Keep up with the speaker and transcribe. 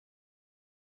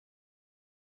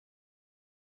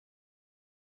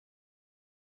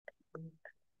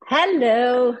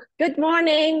Hello, good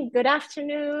morning, good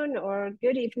afternoon, or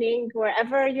good evening,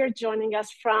 wherever you're joining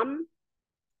us from.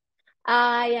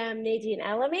 I am Nadine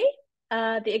Alameh,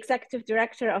 the Executive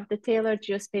Director of the Taylor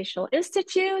Geospatial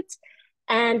Institute,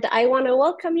 and I want to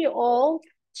welcome you all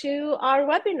to our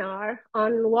webinar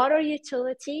on water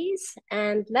utilities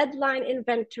and lead line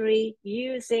inventory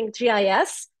using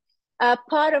GIS,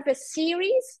 part of a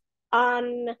series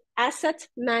on asset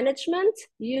management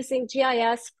using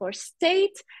GIS for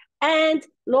state and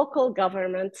local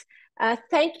government.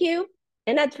 Thank you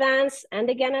in advance and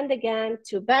again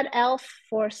to Bad Elf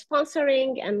for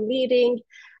sponsoring and leading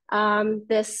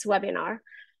this webinar.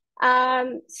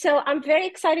 So I'm very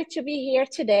excited to be here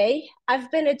today. I've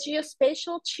been a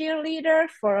geospatial cheerleader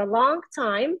for a long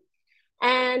time.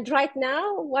 And right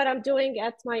now, what I'm doing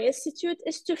at my institute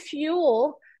is to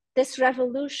fuel this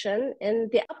revolution in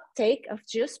the uptake of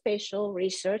geospatial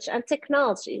research and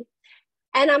technology.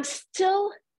 And I'm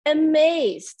still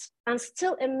amazed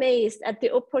at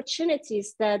the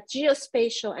opportunities that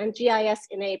geospatial and GIS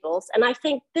enables. And I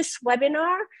think this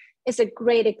webinar is a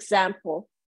great example.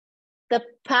 The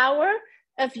power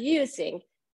of using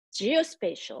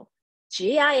geospatial,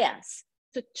 GIS,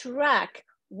 to track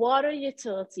water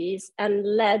utilities and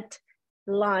lead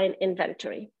line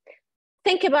inventory.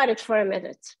 Think about it for a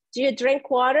minute. Do you drink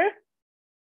water?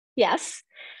 Yes.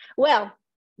 Well,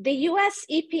 the US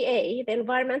EPA, the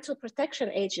Environmental Protection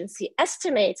Agency,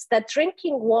 estimates that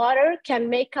drinking water can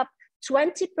make up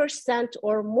 20%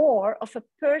 or more of a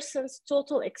person's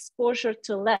total exposure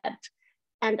to lead.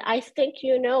 And I think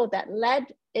you know that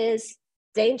lead is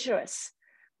dangerous.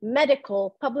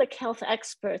 Medical public health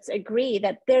experts agree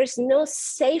that there's no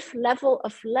safe level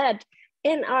of lead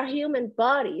in our human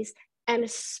bodies, and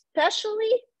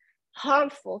especially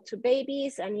harmful to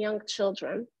babies and young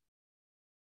children.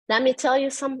 Let me tell you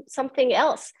something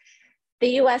else.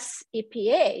 The US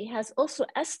EPA has also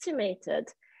estimated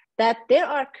that there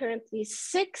are currently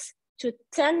 6 to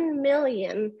 10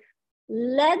 million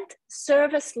lead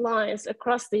service lines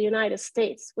across the United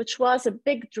States, which was a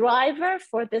big driver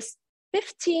for this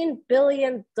 $15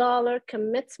 billion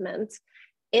commitment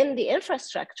in the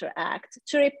Infrastructure Act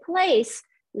to replace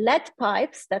lead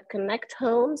pipes that connect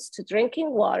homes to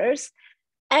drinking waters,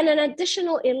 and an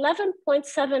additional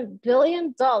 $11.7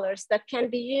 billion that can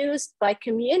be used by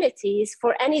communities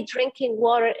for any drinking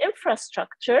water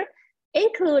infrastructure,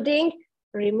 including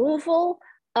removal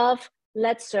of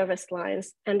lead service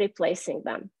lines and replacing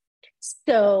them.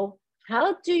 So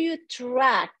how do you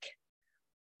track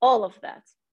all of that?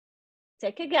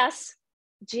 Take a guess.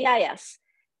 GIS.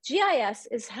 GIS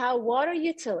is how water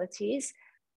utilities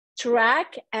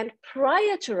track and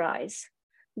prioritize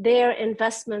their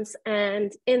investments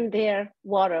and in their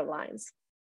water lines.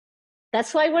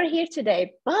 That's why we're here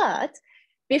today. But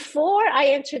before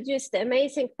I introduce the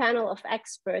amazing panel of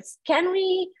experts, can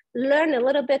we learn a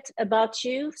little bit about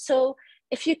you? So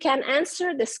if you can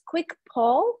answer this quick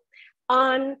poll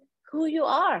on who you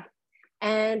are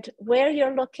and where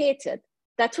you're located,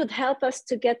 that would help us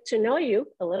to get to know you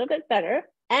a little bit better.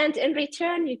 And in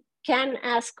return, you can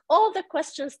ask all the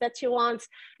questions that you want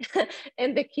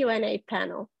in the Q&A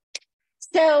panel.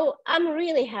 So I'm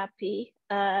really happy,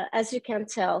 as you can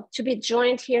tell, to be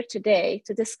joined here today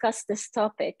to discuss this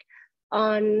topic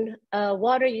on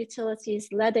water utilities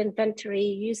lead inventory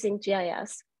using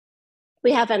GIS.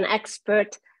 We have an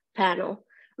expert panel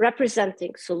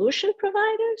representing solution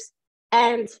providers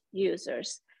and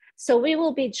users. So we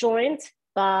will be joined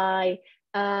by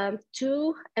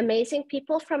two amazing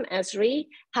people from Esri,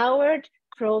 Howard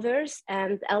Crothers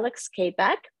and Alex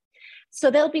Kabak. So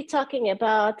they'll be talking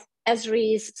about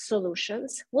Esri's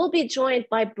solutions. We'll be joined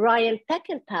by Bryan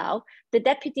Peckinpaugh, the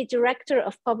Deputy Director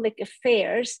of Public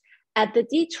Affairs at the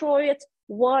Detroit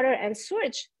Water and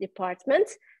Sewerage Department.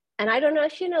 And I don't know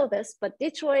if you know this, but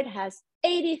Detroit has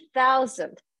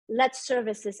 80,000 lead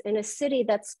services in a city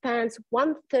that spans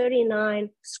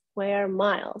 139 square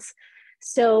miles.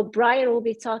 So Bryan will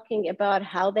be talking about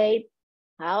how they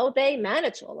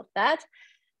manage all of that.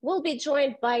 We'll be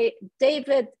joined by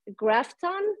David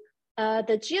Grafton,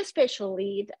 the geospatial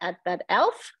lead at Bad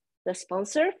Elf, the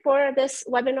sponsor for this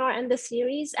webinar and the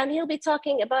series, and he'll be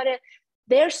talking about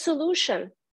their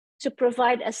solution to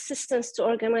provide assistance to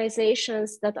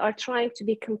organizations that are trying to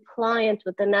be compliant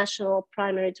with the national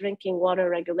primary drinking water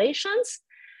regulations.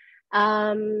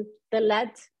 The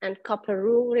lead and copper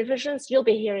rule revisions, you'll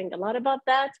be hearing a lot about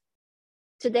that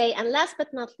today. And last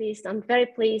but not least, I'm very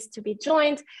pleased to be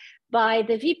joined by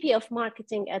the VP of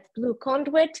Marketing at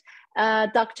BlueConduit,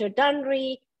 Dr.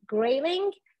 Dunrie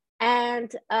Greiling.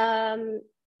 And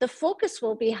the focus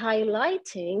will be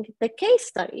highlighting the case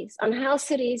studies on how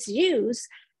cities use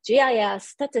GIS,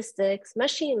 statistics,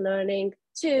 machine learning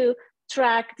to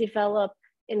track, develop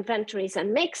inventories,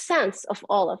 and make sense of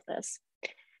all of this.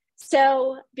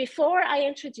 So before I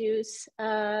introduce,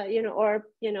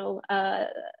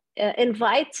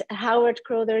 invite Howard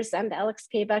Crothers and Alex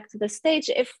Kabak to the stage,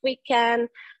 if we can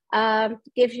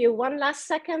give you one last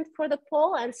second for the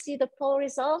poll and see the poll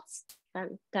results.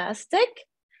 Fantastic.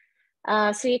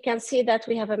 So you can see that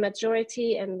we have a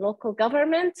majority in local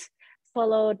government,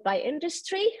 followed by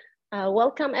industry.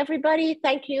 Welcome everybody.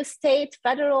 Thank you, state,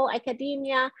 federal,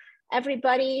 academia,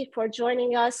 everybody for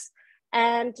joining us.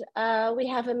 And we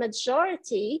have a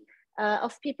majority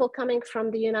of people coming from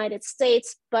the United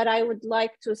States, but I would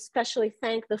like to especially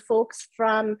thank the folks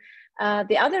from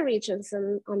the other regions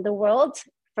on the world,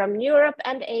 from Europe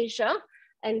and Asia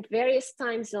and various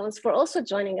time zones for also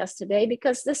joining us today,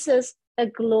 because this is a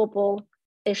global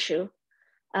issue.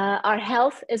 Our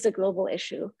health is a global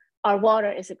issue. Our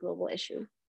water is a global issue.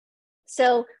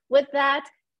 So with that,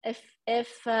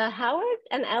 if Howard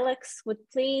and Alex would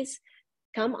please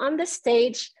come on the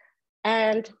stage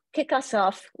and kick us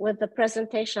off with the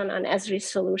presentation on Esri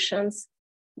solutions,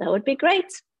 that would be great.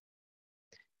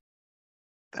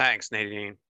 Thanks,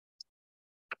 Nadine.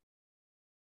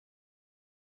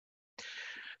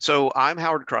 So I'm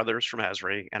Howard Crothers from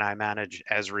Esri, and I manage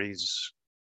Esri's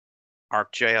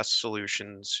ArcGIS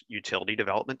Solutions utility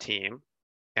development team.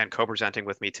 And co-presenting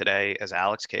with me today is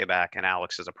Alex Kabak, and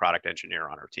Alex is a product engineer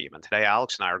on our team. And today,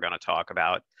 Alex and I are going to talk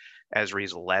about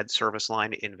Esri's lead service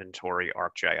line inventory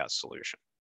ArcGIS solution.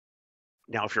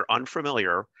 Now, if you're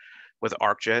unfamiliar with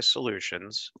ArcGIS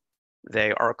solutions,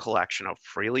 they are a collection of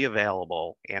freely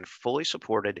available and fully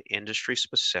supported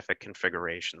industry-specific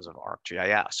configurations of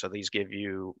ArcGIS. So these give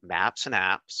you maps and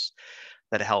apps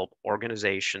that help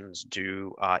organizations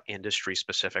do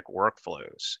industry-specific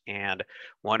workflows. And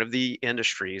one of the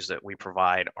industries that we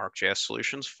provide ArcGIS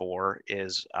solutions for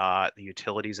is the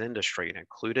utilities industry. And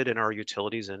included in our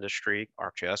utilities industry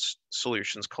ArcGIS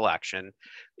solutions collection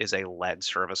is a lead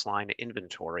service line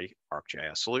inventory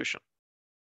ArcGIS solution.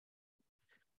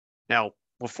 Now,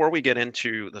 before we get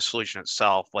into the solution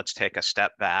itself, let's take a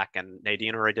step back. And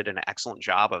Nadine already did an excellent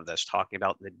job of this, talking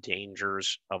about the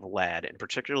dangers of lead, and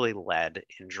particularly lead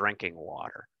in drinking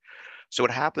water. So what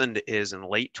happened is in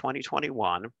late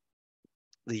 2021,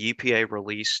 the EPA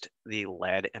released the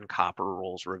lead and copper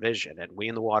rules revision. And we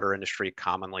in the water industry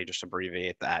commonly just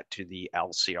abbreviate that to the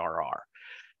LCRR.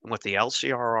 And what the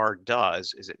LCRR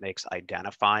does is it makes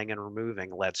identifying and removing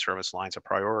lead service lines a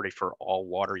priority for all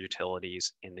water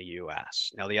utilities in the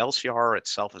US. Now, the LCRR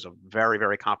itself is a very,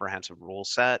 very comprehensive rule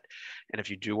set. And if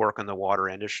you do work in the water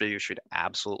industry, you should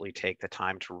absolutely take the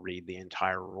time to read the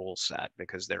entire rule set,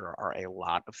 because there are a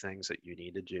lot of things that you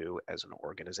need to do as an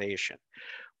organization.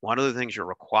 One of the things you're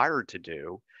required to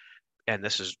do, and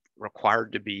this is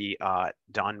required to be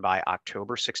done by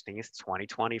October 16th,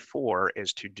 2024,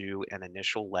 is to do an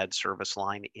initial lead service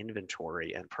line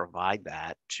inventory and provide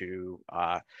that to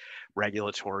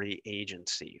regulatory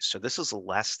agencies. So this is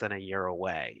less than a year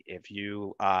away. If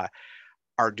you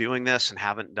are doing this and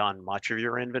haven't done much of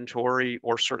your inventory,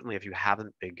 or certainly if you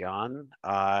haven't begun,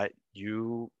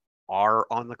 you are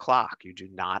on the clock. You do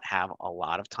not have a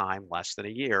lot of time, less than a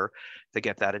year, to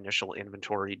get that initial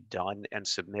inventory done and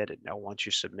submitted. Now, once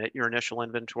you submit your initial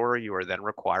inventory, you are then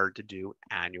required to do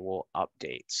annual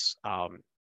updates.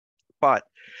 But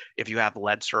if you have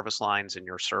lead service lines in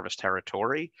your service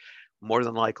territory, more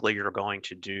than likely you're going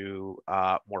to do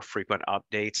more frequent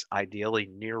updates, ideally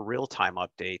near real-time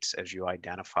updates, as you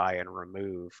identify and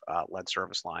remove lead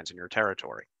service lines in your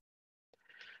territory.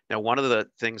 Now, one of the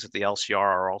things that the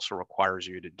LCRR also requires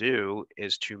you to do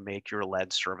is to make your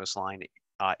lead service line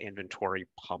inventory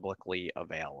publicly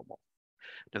available.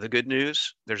 Now, the good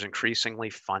news, there's increasingly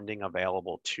funding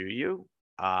available to you.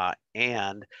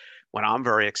 And what I'm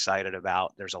very excited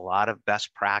about, there's a lot of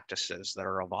best practices that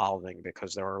are evolving,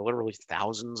 because there are literally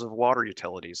thousands of water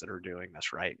utilities that are doing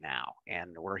this right now.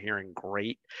 And we're hearing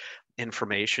great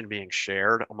information being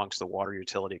shared amongst the water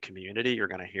utility community. You're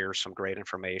going to hear some great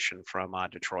information from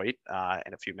Detroit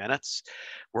in a few minutes.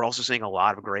 We're also seeing a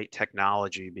lot of great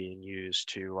technology being used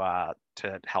to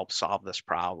help solve this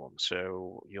problem.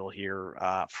 So you'll hear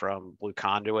from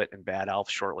BlueConduit and Bad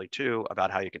Elf shortly too about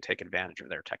how you can take advantage of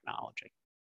their technology.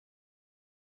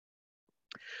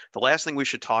 The last thing we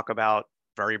should talk about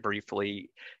very briefly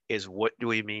is, what do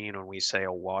we mean when we say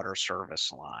a water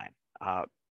service line?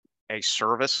 A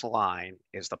service line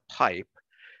is the pipe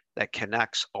that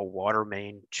connects a water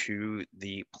main to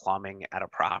the plumbing at a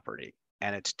property.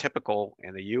 And it's typical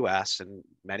in the US and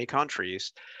many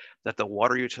countries that the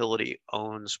water utility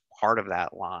owns part of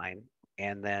that line,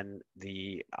 and then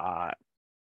the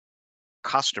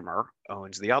customer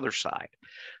owns the other side.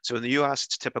 So in the US,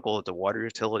 it's typical that the water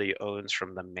utility owns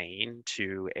from the main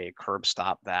to a curb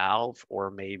stop valve,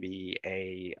 or maybe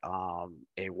a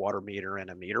water meter and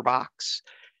a meter box.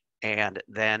 And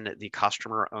then the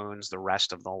customer owns the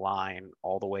rest of the line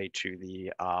all the way to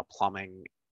the plumbing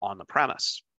on the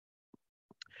premise.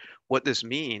 What this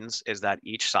means is that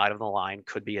each side of the line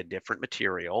could be a different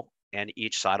material, and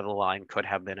each side of the line could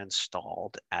have been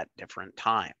installed at different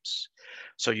times.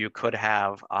 So you could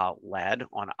have lead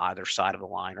on either side of the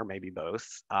line, or maybe both.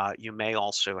 You may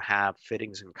also have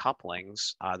fittings and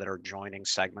couplings that are joining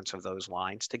segments of those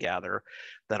lines together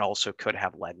that also could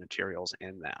have lead materials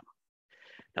in them.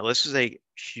 Now, this is a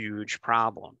huge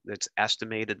problem. It's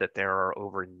estimated that there are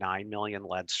over 9 million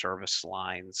lead service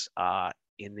lines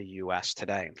in the US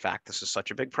today. In fact, this is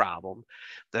such a big problem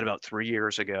that about 3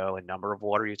 years ago, a number of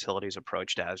water utilities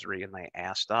approached Esri and they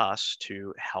asked us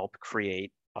to help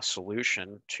create a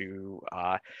solution to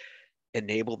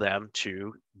enable them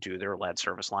to do their lead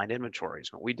service line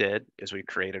inventories. What we did is we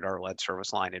created our lead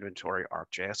service line inventory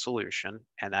ArcGIS solution,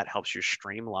 and that helps you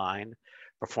streamline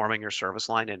performing your service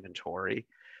line inventory.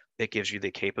 It gives you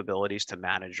the capabilities to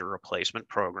manage your replacement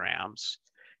programs.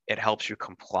 It helps you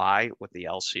comply with the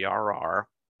LCRR,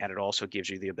 and it also gives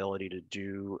you the ability to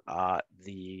do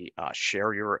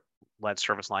share your lead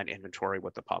service line inventory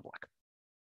with the public.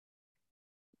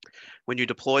 When you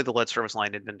deploy the lead service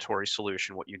line inventory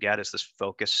solution, what you get is this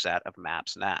focused set of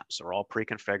maps and apps. They're all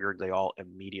pre-configured. They all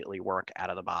immediately work out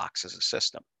of the box as a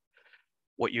system.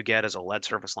 What you get is a lead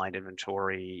service line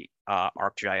inventory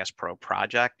ArcGIS Pro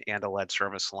project and a lead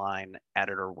service line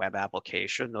editor web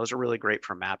application. Those are really great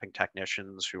for mapping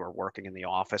technicians who are working in the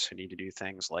office who need to do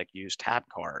things like use tab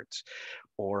cards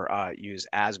or use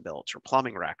as-built or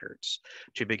plumbing records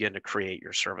to begin to create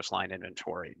your service line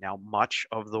inventory. Now, much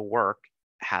of the work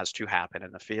has to happen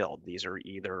in the field. These are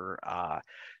either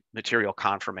material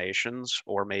confirmations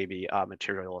or maybe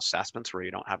material assessments where you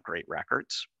don't have great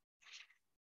records.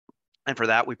 And for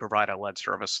that, we provide a lead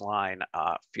service line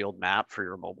field map for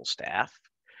your mobile staff.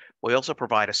 We also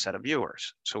provide a set of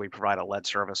viewers. So we provide a lead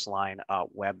service line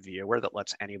web viewer that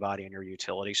lets anybody in your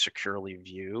utility securely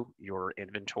view your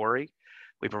inventory.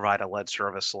 We provide a lead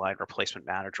service line replacement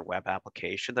manager web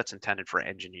application that's intended for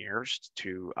engineers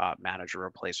to manage your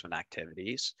replacement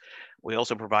activities. We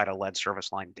also provide a lead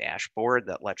service line dashboard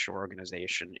that lets your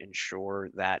organization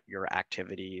ensure that your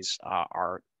activities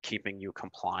are keeping you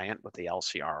compliant with the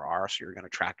LCRR. So you're going to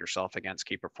track yourself against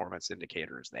key performance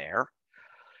indicators there.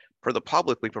 For the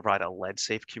public, we provide a lead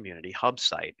safe community hub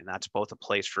site, and that's both a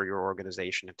place for your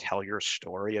organization to tell your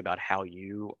story about how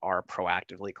you are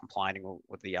proactively complying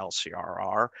with the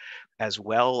LCRR, as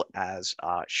well as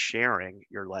sharing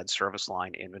your lead service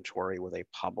line inventory with a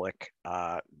public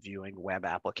viewing web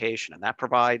application. And that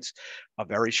provides a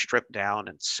very stripped down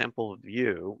and simple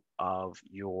view of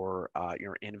your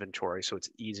inventory, so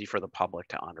it's easy for the public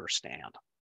to understand.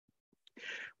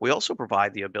 We also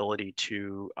provide the ability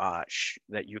to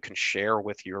that you can share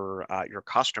with your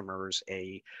customers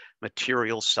a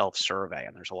material self-survey,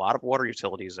 and there's a lot of water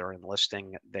utilities that are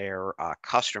enlisting their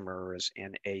customers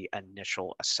in a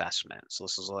initial assessment. So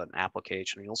this is an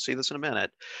application, and you'll see this in a minute,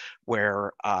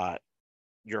 where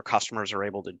your customers are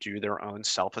able to do their own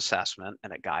self-assessment,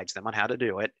 and it guides them on how to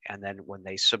do it. And then when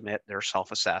they submit their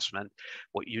self-assessment,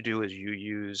 what you do is you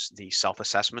use the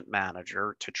self-assessment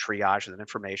manager to triage that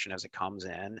information as it comes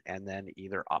in, and then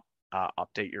either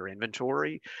update your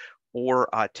inventory or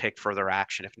take further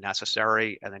action if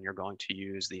necessary. And then you're going to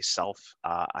use the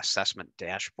self-assessment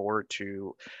dashboard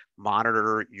to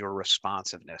monitor your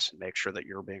responsiveness and make sure that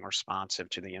you're being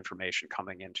responsive to the information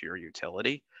coming into your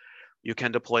utility. You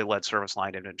can deploy lead service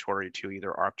line inventory to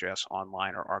either ArcGIS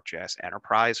Online or ArcGIS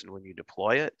Enterprise. And when you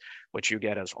deploy it, what you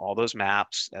get is all those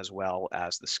maps, as well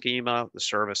as the schema, the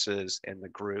services, and the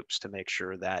groups to make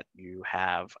sure that you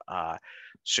have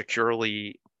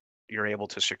you're able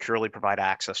to securely provide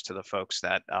access to the folks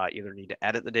that either need to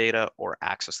edit the data or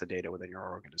access the data within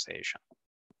your organization.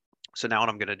 So now what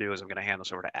I'm going to do is I'm going to hand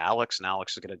this over to Alex, and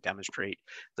Alex is going to demonstrate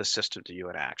the system to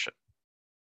you in action.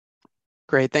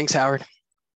 Great, thanks, Howard.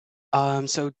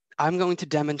 So I'm going to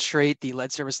demonstrate the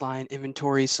lead service line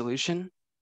inventory solution.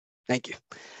 Thank you.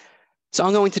 So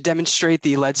I'm going to demonstrate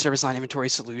the lead service line inventory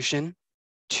solution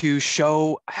to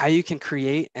show how you can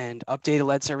create and update a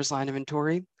lead service line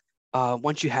inventory.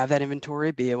 Once you have that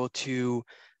inventory, be able to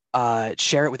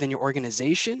share it within your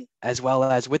organization, as well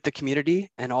as with the community,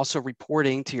 and also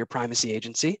reporting to your primacy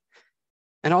agency,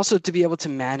 and also to be able to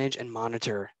manage and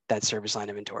monitor that service line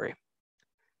inventory.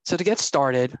 So to get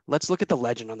started, let's look at the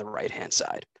legend on the right-hand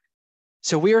side.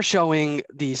 So we are showing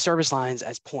the service lines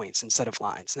as points instead of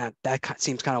lines. Now that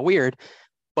seems kind of weird,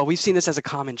 but we've seen this as a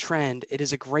common trend. It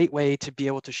is a great way to be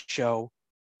able to show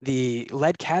the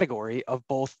lead category of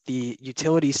both the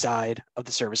utility side of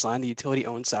the service line, the utility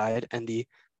owned side, and the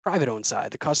private owned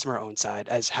side, the customer owned side,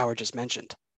 as Howard just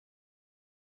mentioned.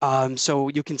 So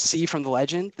you can see from the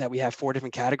legend that we have 4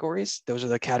 different categories. Those are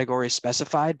the categories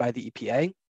specified by the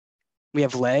EPA. We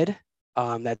have lead,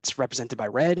 that's represented by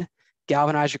red,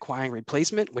 galvanized requiring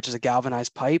replacement, which is a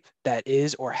galvanized pipe that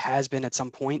is or has been at some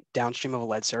point downstream of a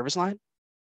lead service line.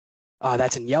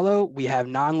 That's in yellow. We have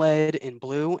non-lead in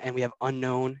blue, and we have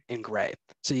unknown in gray.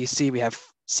 So you see we have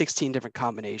 16 different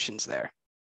combinations there.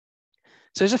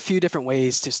 So there's a few different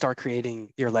ways to start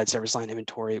creating your lead service line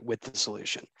inventory with the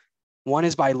solution. One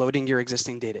is by loading your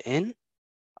existing data in.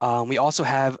 We also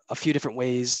have a few different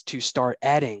ways to start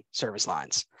adding service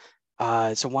lines.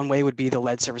 So one way would be the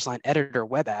lead service line editor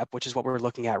web app, which is what we're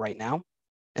looking at right now.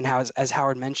 And as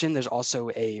Howard mentioned, there's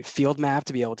also a field map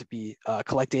to be able to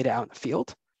collect data out in the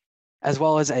field, as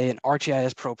well as an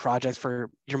ArcGIS Pro project for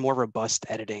your more robust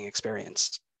editing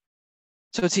experience.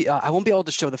 So I won't be able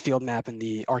to show the field map in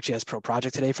the ArcGIS Pro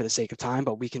project today for the sake of time,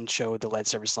 but we can show the lead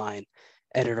service line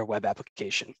editor web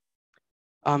application.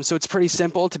 So it's pretty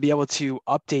simple to be able to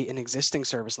update an existing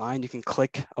service line. You can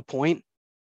click a point,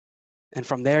 and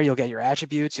from there you'll get your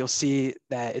attributes. You'll see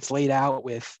that it's laid out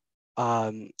with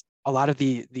a lot of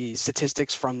the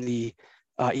statistics from the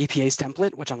EPA's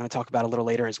template, which I'm going to talk about a little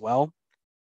later as well.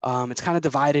 It's kind of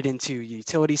divided into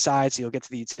utility side, so you'll get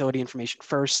to the utility information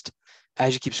first.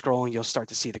 As you keep scrolling, you'll start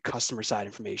to see the customer side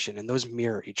information, and those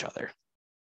mirror each other.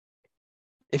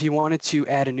 If you wanted to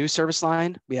add a new service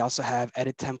line, we also have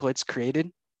edit templates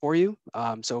created for you.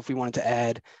 So if we wanted to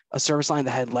add a service line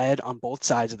that had lead on both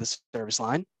sides of the service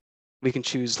line, we can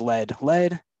choose lead.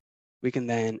 We can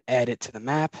then add it to the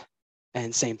map,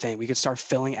 and same thing. We could start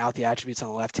filling out the attributes on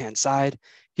the left-hand side.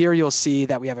 Here you'll see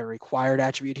that we have a required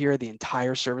attribute here, the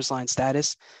entire service line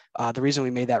status. The reason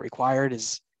we made that required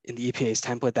is in the EPA's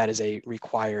template, that is a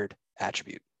required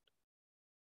attribute.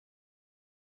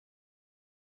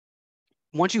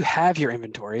 Once you have your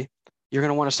inventory, you're going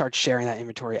to want to start sharing that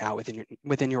inventory out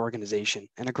within your organization.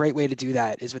 And a great way to do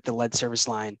that is with the lead service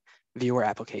line viewer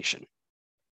application.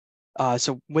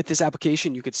 So with this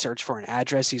application, you could search for an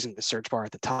address using the search bar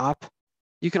at the top.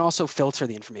 You can also filter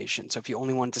the information. So if you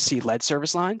only wanted to see lead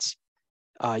service lines,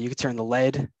 you could turn the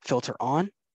lead filter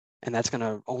on, and that's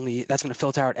going to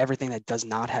filter out everything that does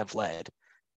not have lead.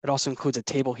 It also includes a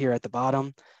table here at the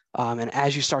bottom. And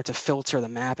as you start to filter the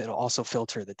map, it'll also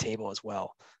filter the table as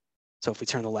well. So if we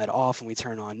turn the lead off and we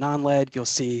turn on non-lead, you'll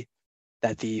see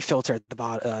that the filter at the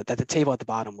bottom, that the table at the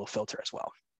bottom will filter as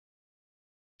well.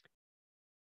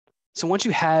 So once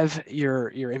you have your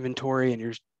inventory and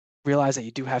you realize that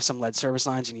you do have some lead service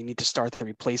lines and you need to start the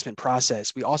replacement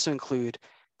process, we also include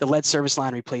the lead service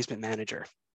line replacement manager.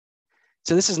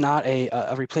 So this is not a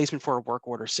replacement for a work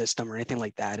order system or anything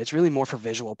like that. It's really more for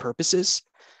visual purposes.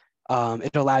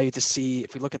 It'll allow you to see,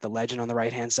 if we look at the legend on the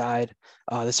right-hand side,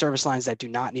 the service lines that do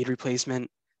not need replacement,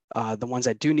 the ones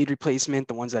that do need replacement,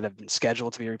 the ones that have been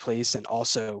scheduled to be replaced, and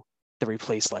also the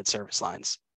replaced lead service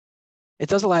lines. It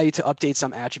does allow you to update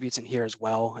some attributes in here as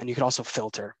well, and you can also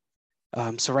filter.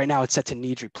 So right now it's set to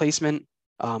needs replacement.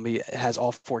 It has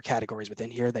all 4 categories within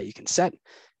here that you can set.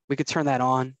 We could turn that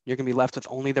on. You're going to be left with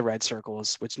only the red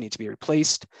circles, which need to be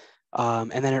replaced.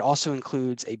 And then it also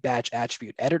includes a batch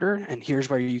attribute editor. And here's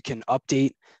where you can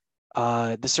update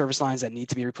the service lines that need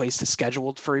to be replaced to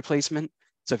scheduled for replacement.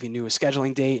 So if you knew a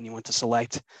scheduling date and you want to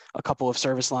select a couple of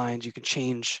service lines, you can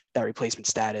change that replacement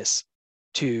status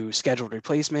to scheduled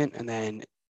replacement. And then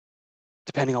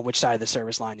depending on which side of the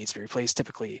service line needs to be replaced,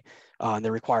 typically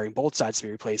they're requiring both sides to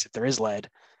be replaced. If there is lead,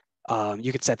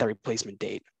 you could set that replacement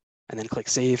date and then click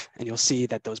save, and you'll see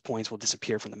that those points will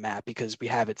disappear from the map because we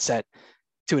have it set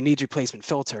to a needs replacement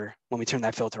filter. When we turn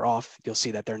that filter off, you'll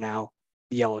see that they're now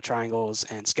the yellow triangles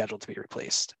and scheduled to be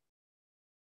replaced.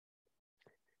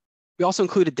 We also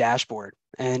include a dashboard,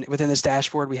 and within this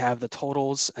dashboard, we have the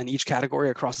totals in each category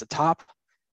across the top.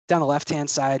 Down the left-hand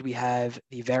side, we have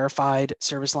the verified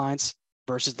service lines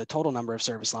versus the total number of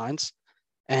service lines.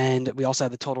 And we also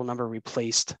have the total number of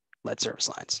replaced lead service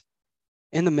lines.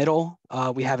 In the middle,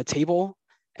 we have a table,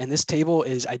 and this table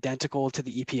is identical to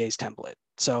the EPA's template.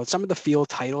 So some of the field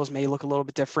titles may look a little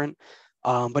bit different,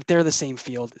 but they're the same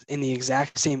field in the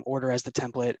exact same order as the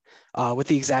template with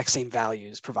the exact same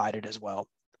values provided as well.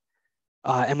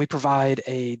 And we provide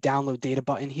a download data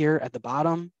button here at the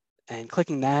bottom, and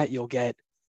clicking that, you'll get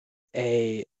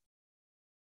a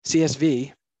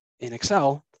CSV in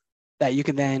Excel that you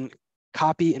can then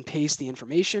copy and paste the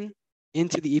information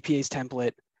into the EPA's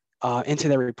template into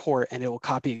their report, and it will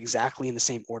copy exactly in the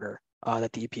same order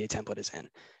that the EPA template is in.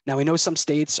 Now, we know some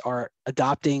states are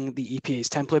adopting the EPA's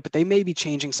template, but they may be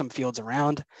changing some fields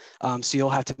around. So you'll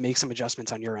have to make some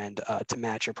adjustments on your end to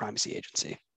match your primacy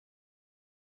agency.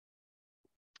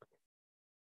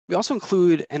 We also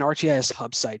include an ArcGIS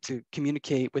hub site to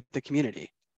communicate with the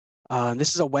community.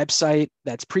 This is a website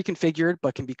that's pre-configured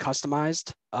but can be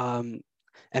customized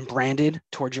and branded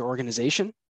towards your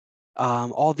organization.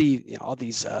 All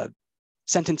these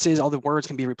sentences, all the words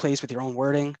can be replaced with your own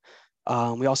wording.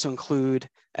 We also include,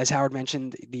 as Howard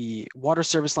mentioned, the Water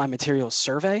Service Line Materials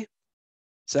Survey.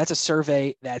 So that's a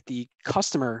survey that the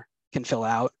customer can fill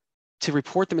out to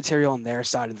report the material on their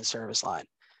side of the service line.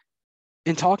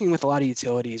 In talking with a lot of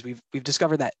utilities, we've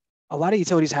discovered that a lot of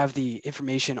utilities have the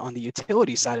information on the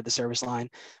utility side of the service line,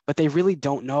 but they really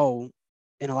don't know,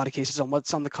 in a lot of cases, on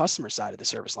what's on the customer side of the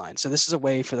service line. So this is a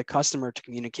way for the customer to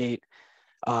communicate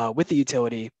with the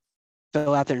utility,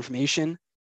 fill out their information.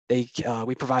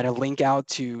 We provide a link out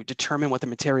to determine what the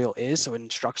material is, so it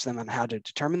instructs them on how to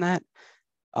determine that.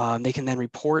 They can then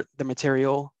report the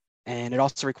material, and it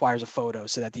also requires a photo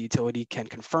so that the utility can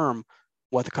confirm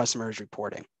what the customer is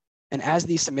reporting. And as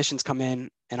these submissions come in,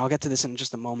 and I'll get to this in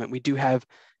just a moment, we do have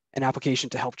an application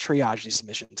to help triage these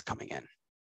submissions coming in.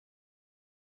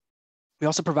 We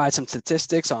also provide some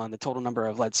statistics on the total number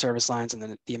of lead service lines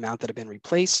and the amount that have been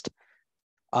replaced.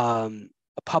 A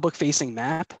public-facing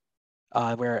map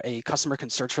where a customer can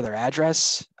search for their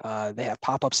address. They have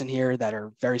pop-ups in here that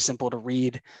are very simple to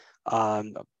read,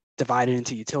 divided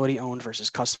into utility-owned versus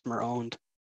customer-owned.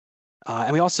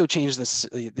 And we also changed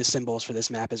the symbols for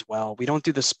this map as well. We don't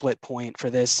do the split point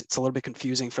for this. It's a little bit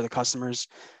confusing for the customers.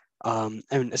 And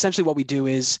essentially what we do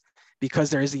is, because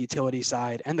there is the utility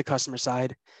side and the customer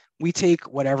side, we take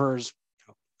whatever's,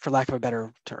 for lack of a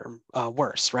better term,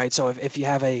 worse, right? So if you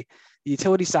have the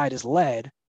utility side is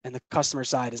lead and the customer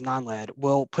side is non-lead,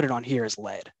 we'll put it on here as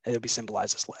lead. It'll be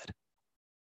symbolized as lead.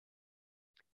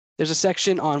 There's a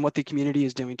section on what the community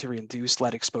is doing to reduce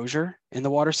lead exposure in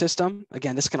the water system.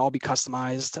 Again, this can all be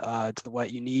customized to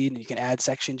what you need, and you can add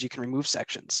sections, you can remove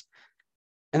sections.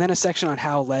 And then a section on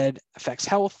how lead affects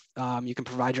health. You can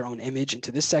provide your own image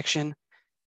into this section.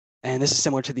 And this is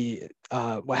similar to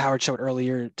what Howard showed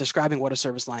earlier, describing what a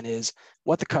service line is,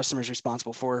 what the customer is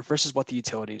responsible for versus what the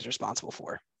utility is responsible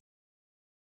for.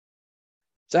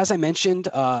 So as I mentioned,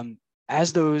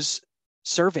 as those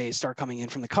surveys start coming in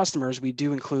from the customers, we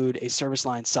do include a service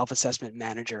line self-assessment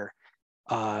manager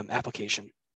application.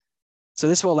 So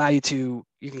this will allow you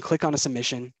can click on a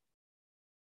submission.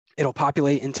 It'll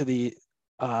populate into the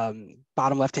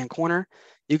bottom left-hand corner.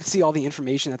 You can see all the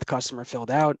information that the customer filled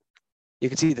out. You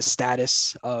can see the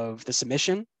status of the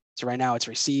submission. So right now it's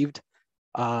received.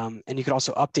 And you can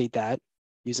also update that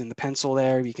using the pencil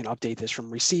there. You can update this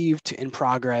from received to in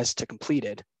progress to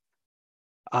completed.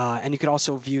 And you can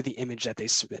also view the image that they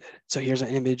submitted. So here's an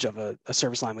image of a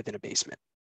service line within a basement.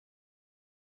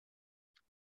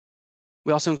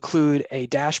 We also include a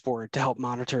dashboard to help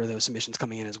monitor those submissions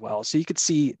coming in as well. So you could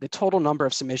see the total number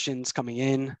of submissions coming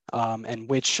in and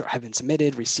which have been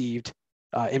submitted, received,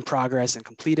 in progress, and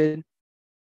completed.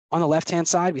 On the left-hand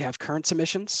side, we have current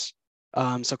submissions.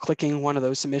 So clicking one of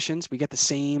those submissions, we get the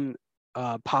same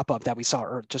pop-up that we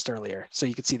saw just earlier. So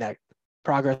you can see that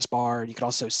progress bar. You can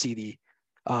also see the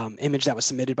image that was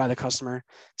submitted by the customer.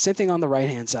 Same thing on the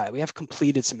right-hand side. We have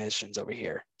completed submissions over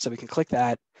here. So we can click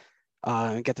that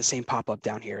and get the same pop-up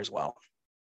down here as well.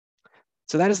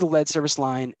 So that is the lead service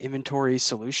line inventory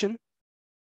solution.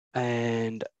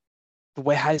 And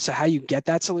how you get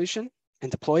that solution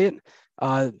and deploy it,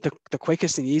 the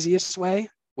quickest and easiest way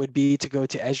would be to go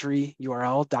to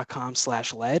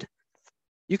esriurl.com/lead.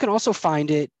 You can also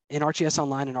find it in ArcGIS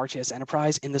Online and ArcGIS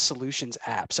Enterprise in the Solutions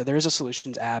app. So there is a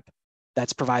Solutions app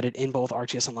that's provided in both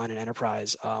ArcGIS Online and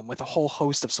Enterprise with a whole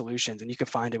host of solutions, and you can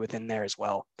find it within there as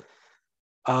well.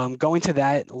 Going to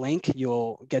that link,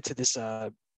 you'll get to this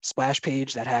splash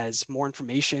page that has more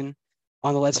information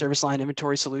on the lead service line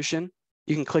inventory solution.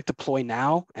 You can click Deploy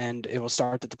Now, and it will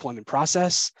start the deployment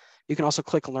process. You can also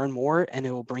click Learn More, and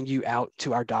it will bring you out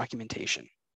to our documentation.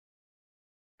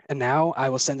 And now I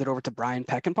will send it over to Bryan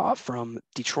Peckinpaugh from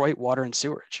Detroit Water and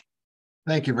Sewerage.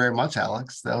 Thank you very much,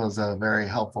 Alex. That was a very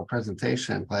helpful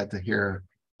presentation. Glad to hear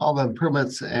all the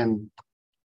improvements in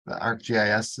the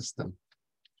ArcGIS system.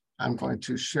 I'm going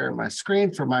to share my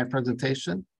screen for my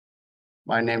presentation.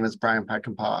 My name is Bryan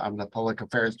Peckinpaugh. I'm the Public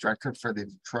Affairs Director for the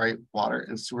Detroit Water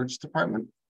and Sewerage Department.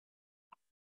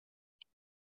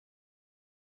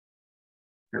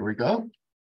 Here we go.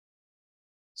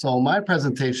 So my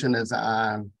presentation is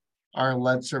on our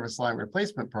lead service line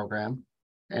replacement program.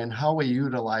 and how we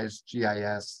utilize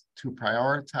GIS to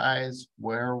prioritize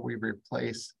where we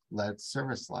replace lead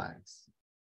service lines.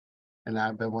 And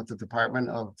I've been with the Department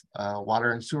of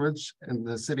Water and Sewerage in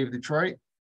the city of Detroit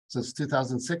since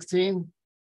 2016.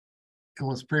 It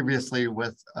was previously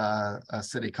with a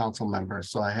city council member.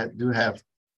 So I do have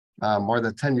more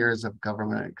than 10 years of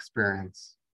government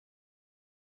experience.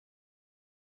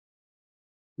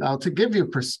 Now, to give you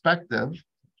perspective,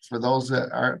 for those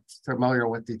that aren't familiar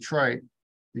with Detroit,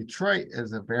 Detroit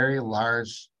is a very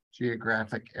large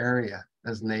geographic area,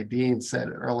 as Nadine said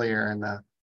earlier in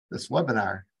this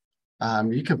webinar.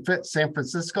 You can fit San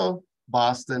Francisco,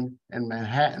 Boston, and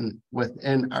Manhattan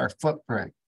within our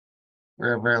footprint.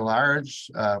 We're very large.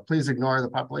 Please ignore the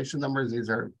population numbers. These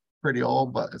are pretty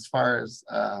old, but as far as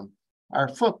our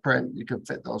footprint, you can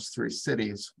fit those 3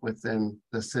 cities within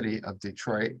the city of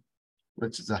Detroit,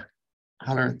 which is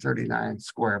 139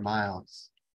 square miles.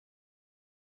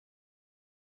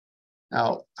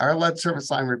 Now, our lead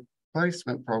service line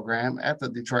replacement program at the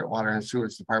Detroit Water and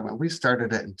Sewage Department, we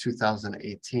started it in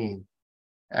 2018.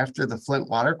 After the Flint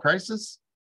water crisis,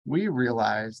 we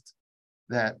realized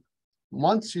that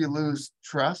once you lose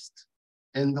trust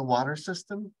in the water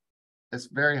system, it's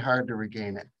very hard to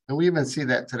regain it. And we even see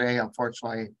that today,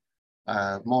 unfortunately.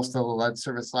 Most of the lead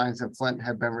service lines in Flint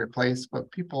have been replaced,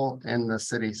 but people in the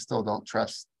city still don't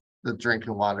trust the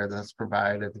drinking water that's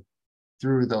provided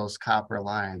through those copper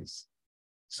lines.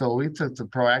 So we took the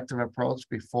proactive approach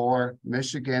before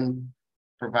Michigan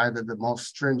provided the most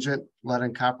stringent lead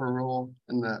and copper rule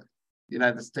in the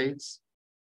United States,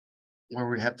 where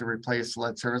we have to replace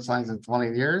lead service lines in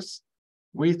 20 years.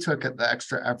 We took the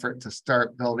extra effort to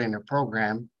start building a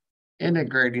program,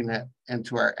 integrating it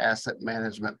into our asset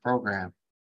management program.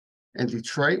 In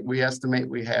Detroit, we estimate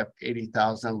we have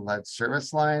 80,000 lead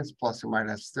service lines, plus or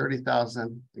minus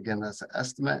 30,000. Again, that's an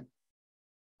estimate.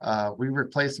 We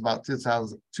replaced about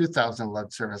 2,000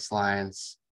 lead service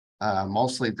lines,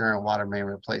 mostly during water main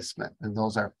replacement. And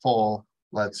those are full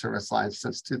lead service lines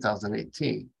since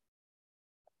 2018.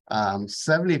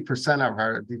 70% of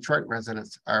our Detroit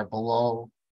residents are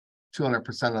below 200%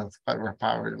 of the federal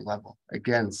poverty level.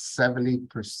 Again,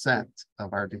 70%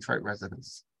 of our Detroit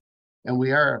residents. And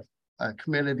we are a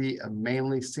community of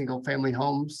mainly single-family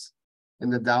homes in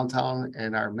the downtown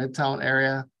and our midtown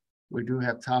area. We do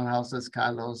have townhouses,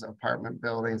 condos, apartment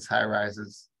buildings,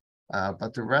 high-rises,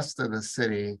 but the rest of the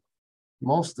city,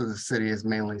 most of the city is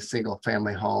mainly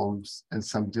single-family homes and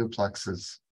some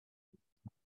duplexes.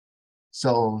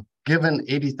 So given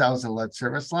 80,000 lead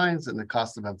service lines and the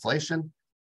cost of inflation,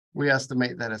 we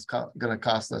estimate that it's going to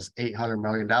cost us $800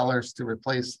 million to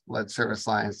replace lead service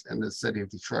lines in the city of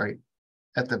Detroit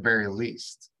at the very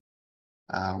least.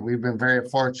 We've been very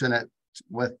fortunate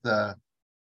with the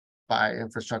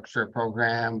infrastructure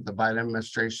program, the Biden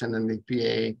administration and the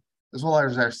EPA, as well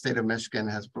as our state of Michigan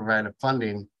has provided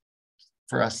funding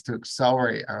for us to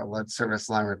accelerate our lead service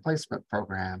line replacement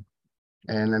program.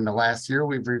 And in the last year,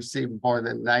 we've received more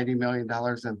than $90 million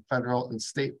in federal and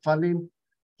state funding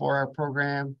for our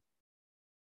program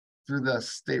through the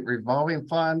State Revolving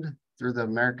Fund, through the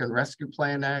American Rescue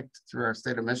Plan Act, through our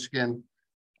state of Michigan,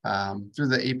 through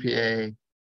the EPA,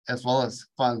 as well as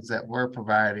funds that we're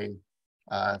providing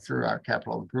through our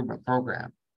capital improvement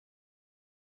program.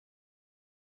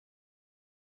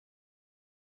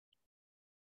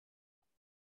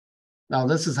 Now,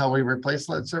 this is how we replace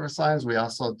lead service lines. We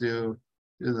also do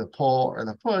the pull or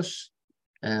the push,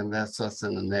 and that's us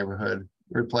in the neighborhood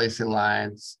replacing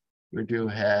lines. We do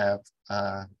have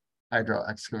hydro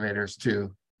excavators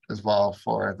too, as well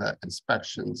for the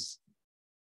inspections.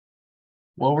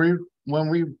 Well, when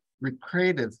we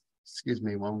created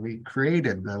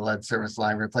the lead service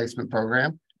line replacement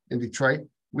program in Detroit,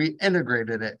 we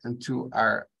integrated it into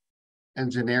our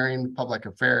engineering, public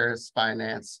affairs,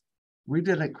 finance. We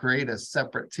didn't create a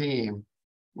separate team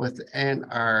within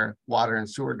our water and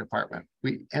sewer department.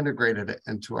 We integrated it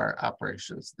into our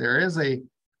operations. There is a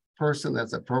person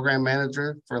that's a program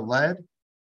manager for lead,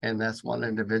 and that's one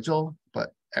individual,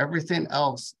 but everything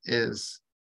else is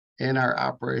in our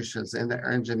operations, in the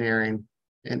engineering,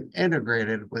 and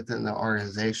integrated within the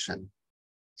organization.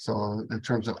 So in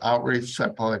terms of outreach, our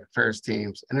public affairs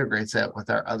teams integrates that with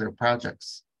our other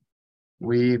projects.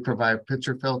 We provide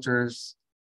picture filters.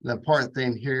 The important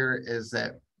thing here is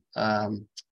that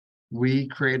we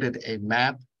created a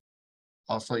map,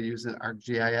 also using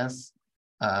ArcGIS.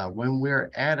 When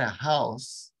we're at a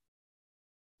house,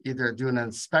 either doing an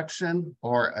inspection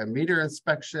or a meter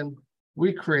inspection,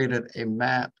 we created a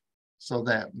map so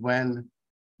that when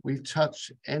we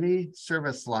touch any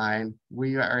service line,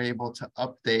 we are able to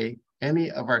update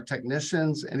any of our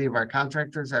technicians, any of our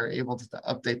contractors are able to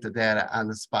update the data on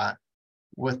the spot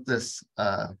with this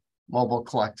mobile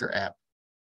collector app.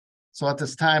 So at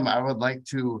this time, I would like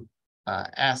to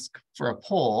ask for a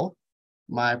poll.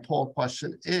 My poll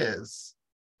question is,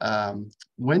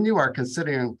 when you are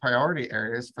considering priority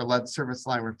areas for lead service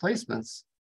line replacements,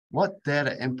 what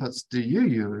data inputs do you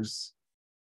use?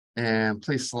 And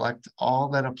please select all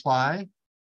that apply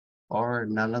or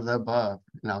none of the above.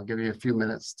 And I'll give you a few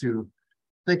minutes to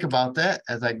think about that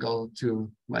as I go to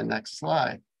my next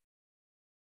slide.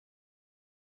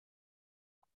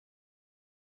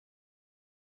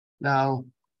 Now,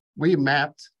 we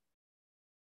mapped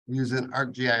using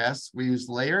ArcGIS, we use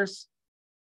layers.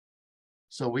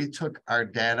 So we took our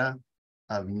data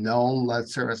of known lead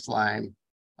service line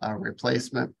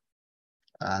replacement,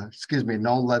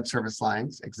 known lead service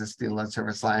lines, existing lead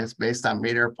service lines based on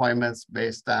meter appointments,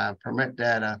 based on permit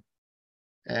data,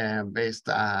 and based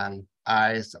on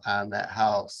eyes on that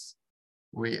house.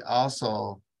 We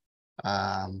also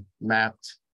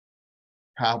mapped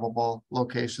probable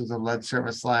locations of lead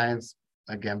service lines,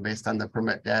 again, based on the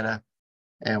permit data.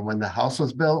 And when the house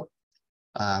was built,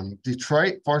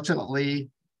 Detroit, fortunately,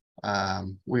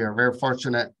 we are very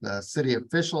fortunate, the city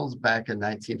officials back in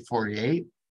 1948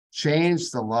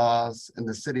 changed the laws in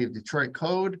the city of Detroit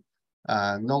code,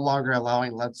 no longer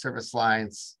allowing lead service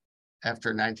lines after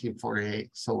 1948.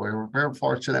 So we were very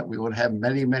fortunate. We would have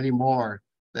many, many more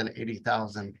than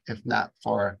 80,000 if not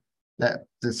for that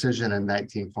decision in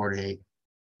 1948.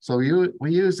 So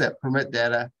we use that permit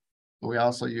data. We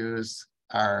also use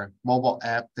our mobile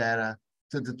app data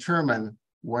to determine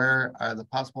where are the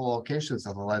possible locations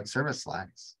of the lead service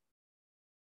lines.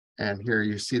 And here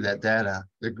you see that data.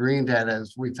 The green data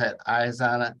is we've had eyes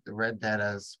on it. The red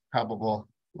data is probable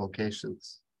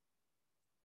locations.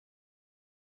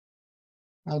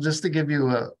 Well, just to give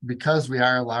you because we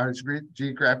are a large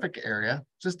geographic area,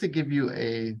 just to give you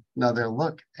another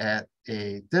look at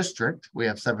a district. We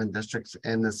have 7 districts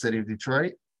in the city of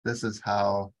Detroit. This is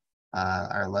how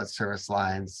our lead service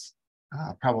lines,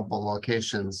 probable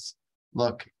locations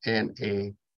look in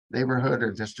a neighborhood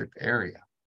or district area.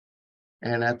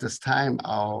 And at this time,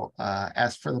 I'll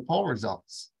ask for the poll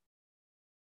results.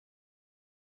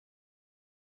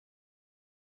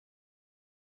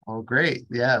 Oh, great.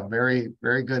 Yeah, very,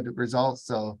 very good results.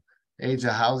 So age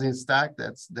of housing stock,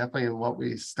 that's definitely what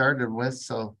we started with.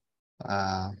 So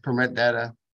permit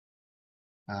data,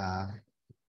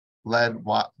 lead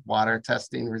water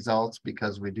testing results,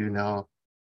 because we do know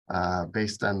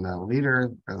based on the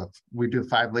liter, we do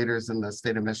 5 liters in the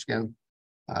state of Michigan.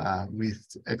 We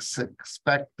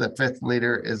expect the 5th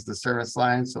liter is the service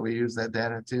line, so we use that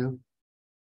data too.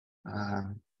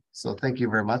 So thank you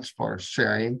very much for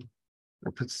sharing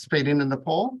or participating in the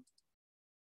poll.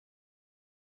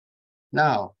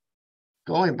 Now,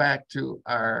 going back to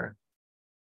our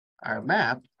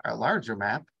map, our larger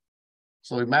map.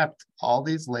 So we mapped all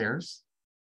these layers,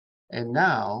 and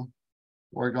now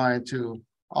we're going to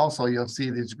also, you'll see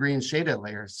these green shaded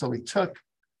layers. So we took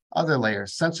other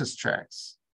layers, census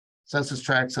tracts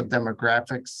of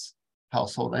demographics,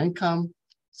 household income,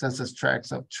 census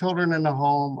tracts of children in the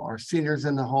home or seniors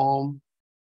in the home,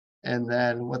 and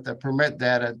then with the permit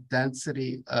data,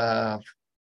 density of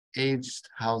aged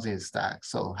housing stock.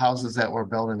 So houses that were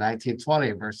built in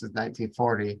 1920 versus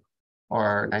 1940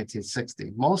 or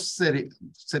 1960. Most city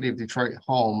of Detroit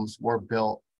homes were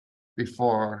built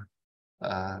before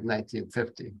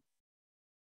 1950.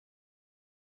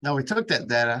 Now we took that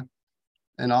data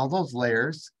and all those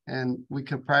layers, and we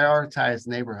could prioritize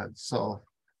neighborhoods. So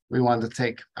we wanted to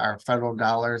take our federal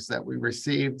dollars that we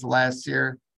received last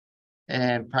year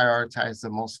and prioritize the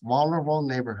most vulnerable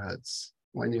neighborhoods.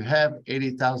 When you have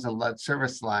 80,000 lead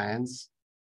service lines,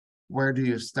 where do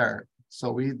you start?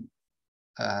 So we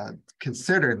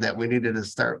considered that we needed to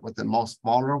start with the most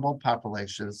vulnerable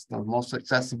populations, the most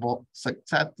susceptible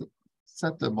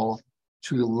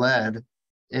to lead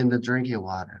in the drinking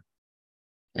water.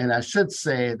 And I should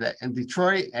say that in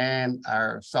Detroit and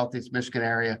our Southeast Michigan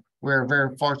area, we're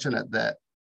very fortunate that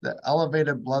the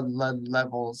elevated blood lead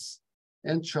levels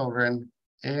in children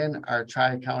in our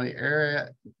Tri-County area,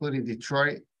 including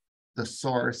Detroit, the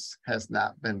source has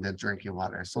not been the drinking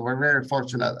water. So we're very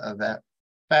fortunate of that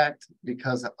fact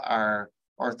because of our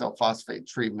orthophosphate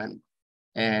treatment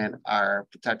and our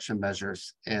protection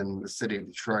measures in the city of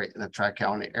Detroit in the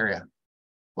Tri-County area.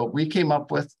 But we came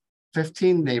up with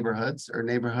 15 neighborhoods or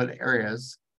neighborhood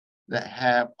areas that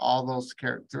have all those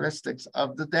characteristics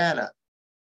of the data.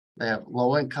 They have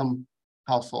low-income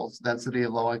households, density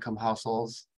of low-income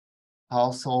households,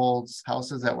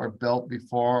 houses that were built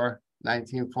before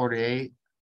 1948,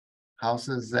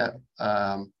 houses that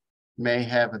may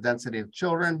have a density of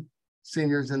children,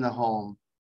 seniors in the home.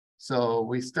 So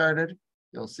we started,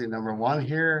 you'll see number one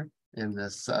here in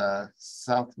this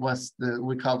Southwest,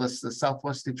 we call this the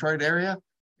Southwest Detroit area.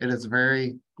 It is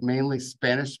very mainly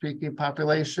Spanish speaking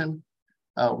population.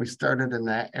 We started in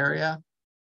that area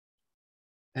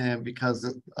and because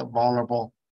of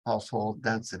vulnerable household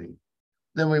density.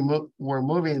 Then we're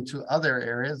moving to other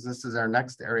areas. This is our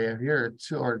next area here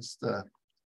towards the,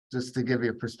 just to give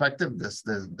you a perspective, this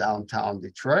is downtown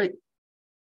Detroit.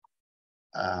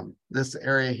 This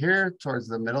area here towards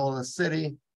the middle of the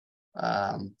city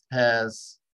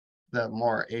has the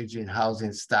more aging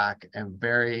housing stock and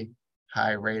very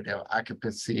high rate of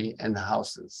occupancy in the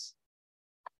houses.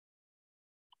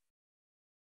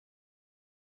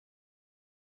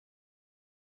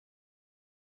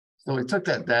 So we took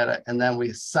that data and then we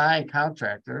assigned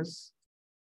contractors.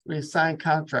 We assigned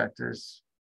contractors.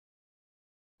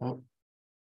 Oh.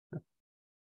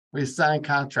 We assigned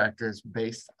contractors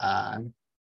based on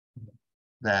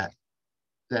that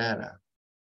data.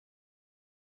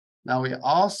 Now we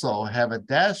also have a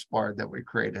dashboard that we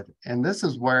created, and this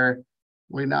is where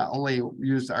we not only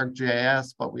use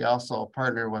ArcGIS, but we also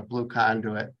partner with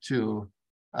BlueConduit to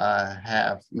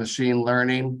have machine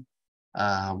learning,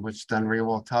 which Dunrie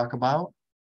will talk about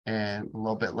and a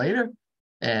little bit later.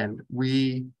 And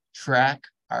we track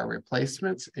our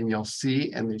replacements, and you'll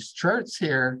see in these charts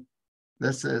here,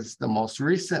 this is the most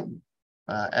recent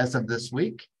as of this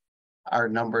week. Our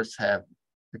numbers have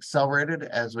accelerated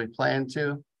as we plan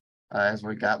to, as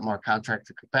we got more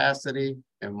contractor capacity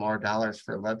and more dollars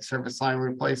for lead service line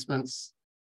replacements.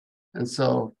 And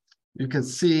so you can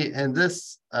see in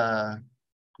this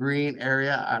green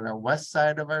area on our west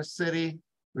side of our city,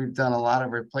 we've done a lot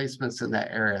of replacements in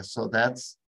that area. So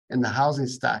that's in the housing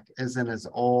stock isn't as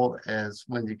old as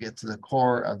when you get to the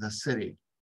core of the city,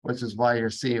 which is why you're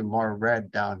seeing more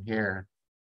red down here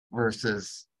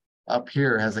versus up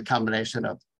here has a combination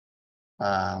of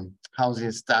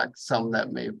housing stock, some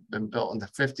that may have been built in the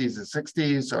 50s and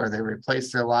 60s, or they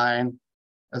replaced their line,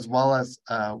 as well as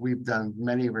we've done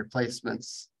many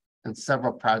replacements in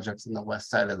several projects in the west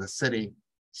side of the city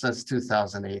since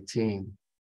 2018.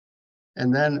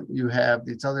 And then you have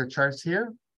these other charts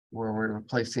here where we're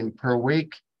replacing per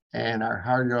week, and our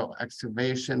hydro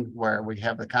excavation where we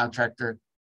have the contractor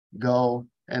go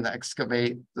and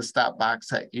excavate the stop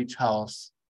box at each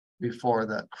house before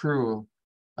the crew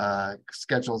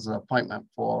schedules an appointment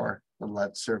for the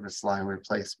lead service line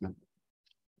replacement.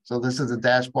 So this is a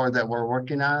dashboard that we're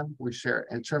working on. We share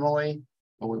internally,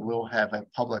 and we will have a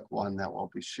public one that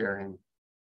we'll be sharing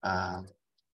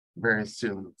very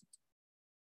soon.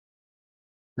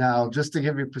 Now, just to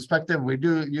give you perspective, we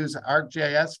do use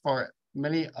ArcGIS for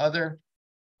many other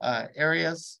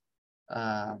areas.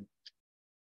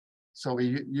 So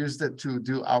we used it to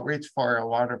do outreach for a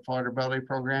water affordability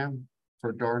program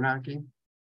for door knocking.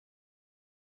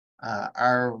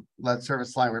 Our lead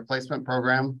service line replacement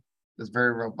program is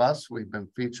very robust. We've been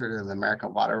featured in the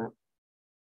American Water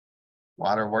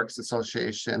Works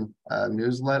Association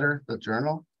newsletter, the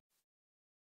Journal.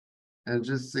 And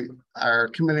just our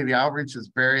community outreach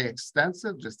is very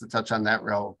extensive. Just to touch on that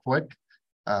real quick,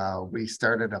 we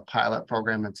started a pilot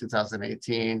program in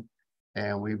 2018,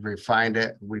 and we've refined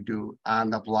it. We do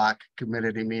on-the-block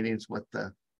community meetings with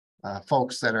the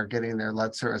folks that are getting their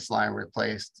lead service line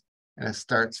replaced, and it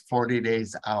starts 40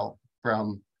 days out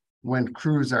from when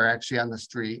crews are actually on the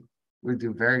street. We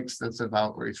do very extensive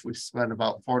outreach. We spend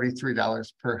about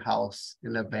 $43 per house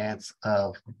in advance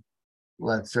of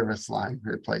lead service line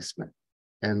replacement.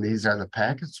 And these are the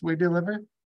packets we deliver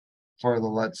for the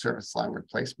lead service line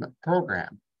replacement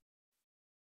program.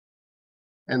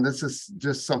 And this is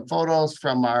just some photos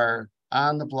from our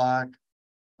on the block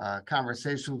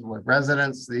conversations with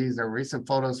residents. These are recent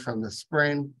photos from the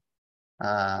spring.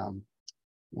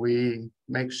 We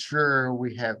make sure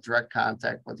we have direct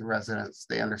contact with the residents.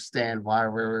 They understand why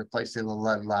we're replacing the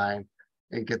lead line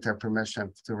and get their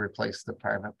permission to replace the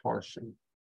private portion.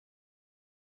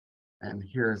 And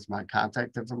here's my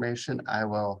contact information. I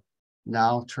will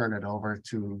now turn it over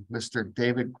to Mr.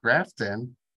 David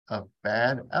Grafton of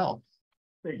Bad Elf.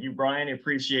 Thank you, Brian. I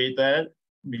appreciate that.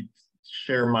 Let me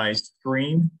share my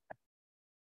screen.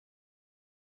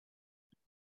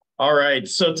 All right,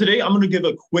 so today I'm going to give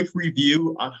a quick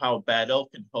review on how Bad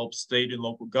Elf can help state and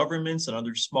local governments and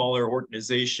other smaller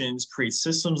organizations create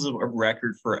systems of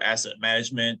record for asset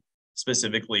management,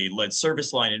 specifically lead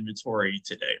service line inventory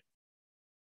today.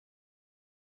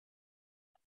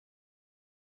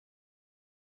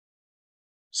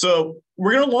 So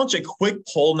we're going to launch a quick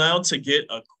poll now to get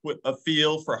a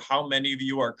feel for how many of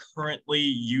you are currently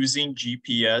using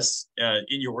GPS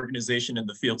in your organization in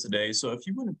the field today. So if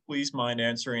you wouldn't please mind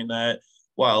answering that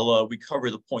while we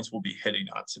cover the points we'll be hitting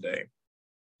on today.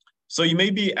 So you may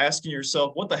be asking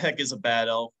yourself, what the heck is a bad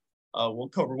elf? We'll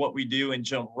cover what we do and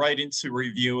jump right into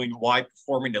reviewing why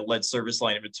performing a lead service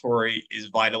line inventory is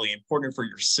vitally important for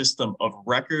your system of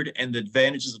record and the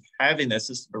advantages of having that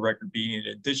system of record being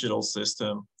a digital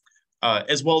system,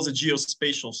 as well as a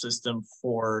geospatial system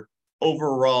for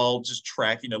overall just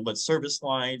tracking of lead service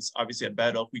lines. Obviously at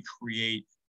Bad Elf, we create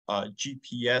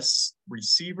GPS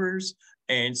receivers.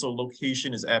 And so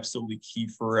location is absolutely key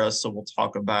for us. So we'll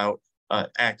talk about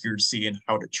accuracy and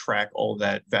how to track all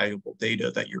that valuable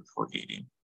data that you're creating.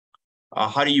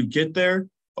 How do you get there?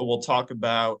 We'll talk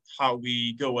about how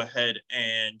we go ahead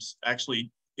and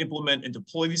actually implement and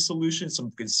deploy these solutions,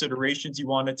 some considerations you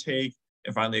want to take,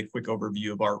 and finally a quick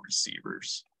overview of our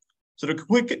receivers. So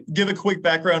to give a quick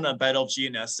background on Bad Elf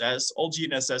GNSS, all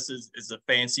GNSS is a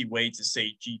fancy way to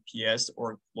say GPS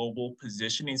or global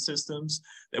positioning systems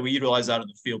that we utilize out in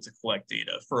the field to collect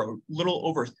data. For a little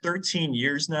over 13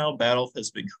 years now, Bad Elf has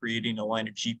been creating a line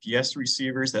of GPS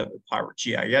receivers that empower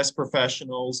GIS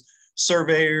professionals,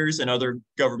 surveyors, and other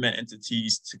government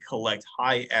entities to collect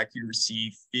high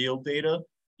accuracy field data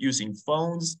using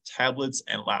phones, tablets,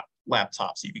 and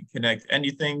laptops. You can connect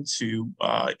anything to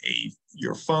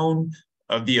your phone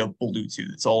via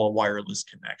Bluetooth. It's all a wireless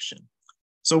connection.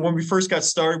 So when we first got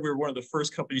started, we were one of the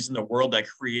first companies in the world that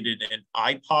created an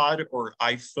iPod or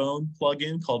iPhone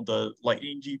plugin called the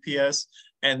Lightning GPS.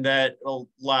 And that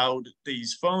allowed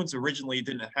these phones originally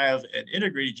didn't have an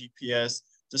integrated GPS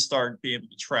to start being able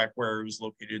to track where it was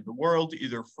located in the world,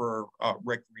 either for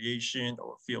recreation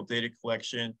or field data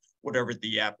collection, whatever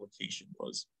the application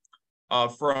was.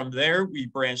 From there, we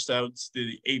branched out to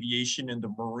the aviation and the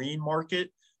marine market.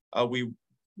 We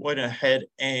went ahead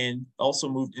and also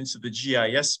moved into the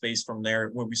GIS space from there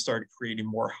when we started creating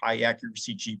more high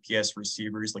accuracy GPS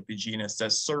receivers like the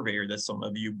GNSS Surveyor that some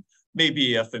of you may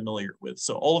be familiar with.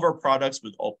 So all of our products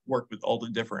work with all the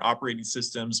different operating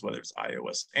systems, whether it's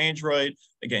iOS, Android.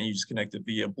 Again, you just connect it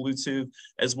via Bluetooth,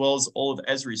 as well as all of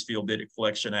Esri's field data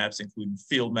collection apps, including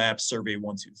Field Maps, Survey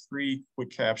 123,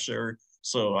 Quick Capture.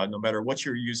 So no matter what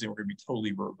you're using, we're going to be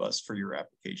totally robust for your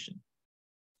application.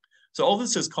 So all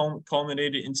this has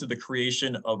culminated into the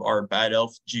creation of our Bad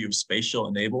Elf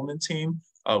Geospatial Enablement team,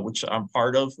 which I'm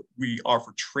part of. We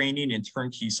offer training and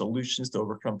turnkey solutions to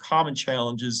overcome common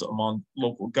challenges among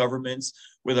local governments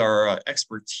with our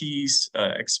expertise,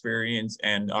 experience,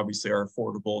 and obviously our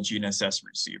affordable GNSS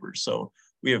receivers. So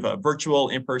we have a virtual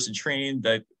in-person training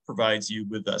that provides you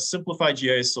with a simplified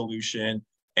GIS solution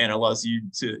and allows you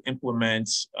to implement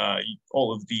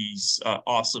all of these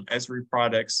awesome Esri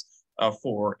products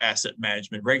for asset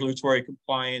management, regulatory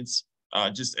compliance,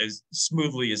 just as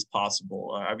smoothly as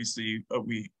possible. Obviously,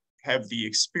 we have the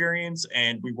experience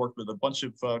and we work with a bunch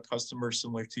of customers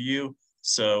similar to you,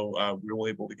 so we were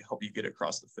able to help you get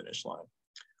across the finish line.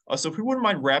 So if we wouldn't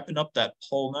mind wrapping up that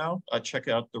poll now, check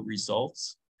out the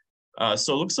results.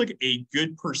 So it looks like a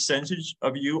good percentage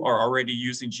of you are already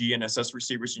using GNSS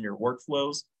receivers in your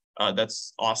workflows.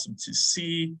 That's awesome to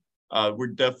see. We're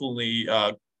definitely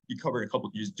be covering a couple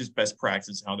of just best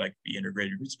practices, how that can be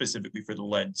integrated specifically for the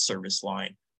lead service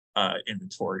line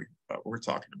inventory we're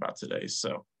talking about today.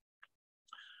 So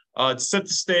to set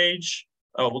the stage,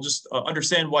 we'll just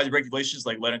understand why the regulations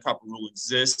like lead and copper rule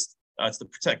exist. It's to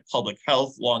protect public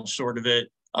health, long and short of it.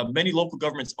 Many local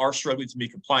governments are struggling to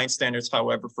meet compliance standards,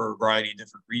 however, for a variety of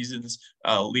different reasons,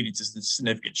 leading to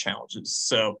significant challenges.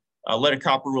 So lead and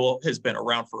copper rule has been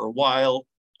around for a while,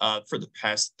 for the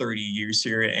past 30 years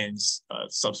here, and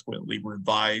subsequently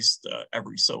revised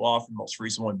every so often, most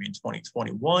recent one being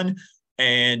 2021.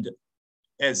 And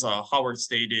as Howard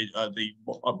stated, the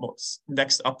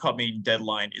next upcoming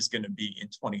deadline is going to be in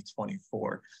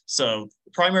 2024. So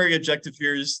the primary objective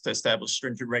here is to establish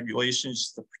stringent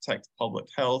regulations to protect public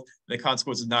health. The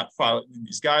consequences of not following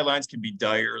these guidelines can be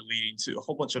dire, leading to a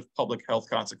whole bunch of public health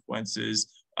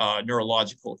consequences,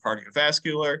 neurological,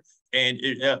 cardiovascular, and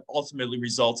it ultimately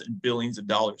results in billions of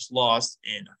dollars lost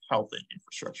in health and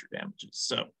infrastructure damages.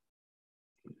 So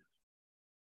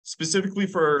specifically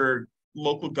for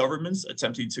local governments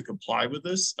attempting to comply with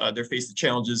this, they're faced the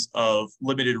challenges of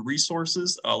limited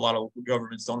resources. A lot of local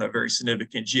governments don't have very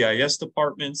significant GIS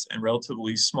departments and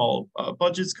relatively small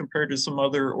budgets compared to some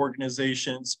other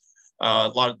organizations. A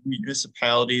lot of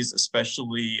municipalities,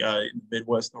 especially in the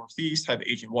Midwest, Northeast, have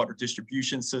aging water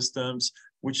distribution systems,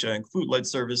 which include lead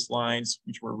service lines,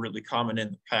 which were really common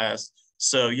in the past.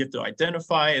 So you have to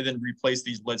identify and then replace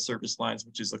these lead service lines,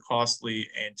 which is a costly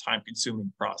and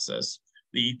time-consuming process.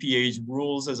 The EPA's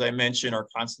rules, as I mentioned, are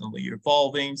constantly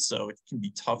evolving, so it can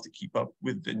be tough to keep up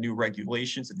with the new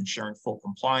regulations and ensuring full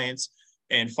compliance.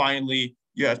 And finally,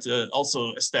 you have to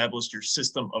also establish your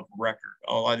system of record.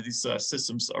 A lot of these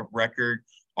systems of record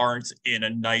aren't in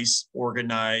a nice,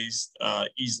 organized,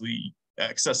 easily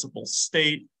accessible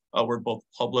state where both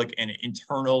public and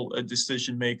internal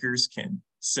decision makers can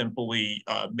simply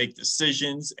make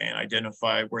decisions and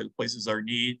identify where the places are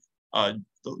needed.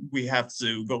 We have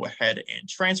to go ahead and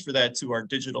transfer that to our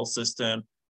digital system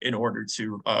in order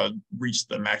to reach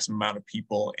the maximum amount of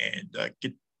people and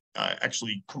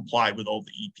actually comply with all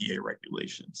the EPA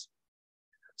regulations.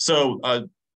 So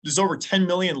there's over 10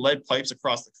 million lead pipes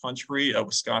across the country.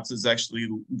 Wisconsin is actually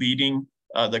leading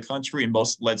the country in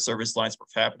most lead service lines per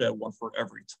capita, 1 for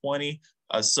every 20.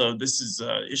 So this is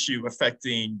an issue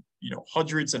affecting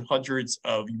hundreds and hundreds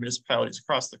of municipalities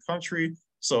across the country.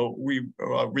 So we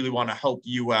really want to help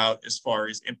you out as far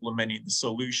as implementing the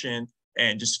solution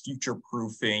and just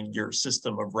future-proofing your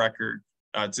system of record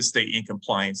to stay in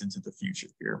compliance into the future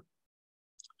here.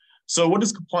 So what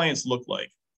does compliance look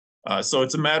like? So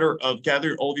it's a matter of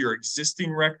gathering all of your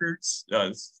existing records.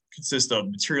 Consists of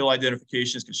material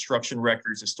identifications, construction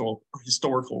records,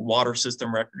 historical water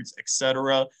system records, et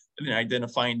cetera, and then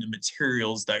identifying the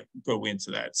materials that go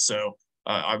into that. So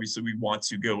obviously we want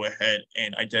to go ahead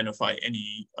and identify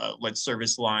any lead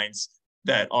service lines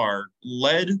that are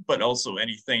lead, but also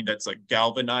anything that's a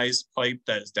galvanized pipe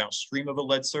that is downstream of a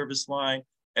lead service line.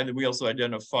 And then we also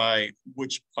identify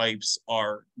which pipes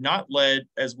are not lead,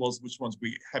 as well as which ones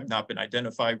we have not been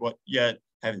identified yet,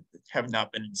 have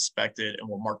not been inspected, and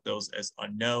we'll mark those as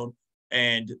unknown.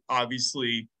 And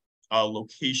obviously,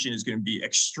 location is going to be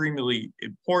extremely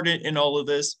important in all of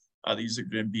this. These are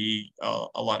going to be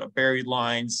a lot of buried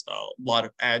lines, a lot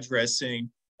of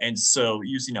addressing. And so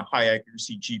using a high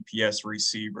accuracy GPS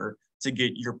receiver to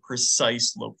get your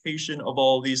precise location of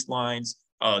all these lines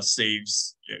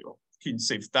can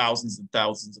save thousands and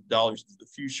thousands of dollars into the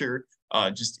future,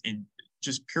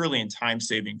 just purely in time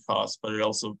saving costs, but it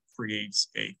also creates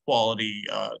a quality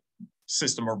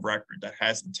system of record that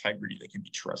has integrity, that can be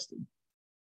trusted.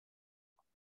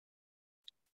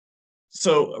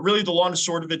 So really the long and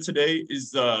short of it today is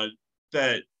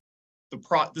that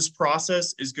this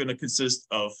process is going to consist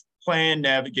of plan,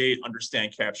 navigate,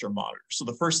 understand, capture, monitor. So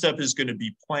the first step is going to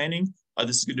be planning.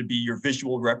 This is going to be your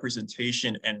visual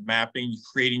representation and mapping,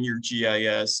 creating your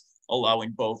GIS,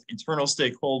 allowing both internal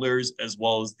stakeholders as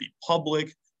well as the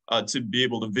public to be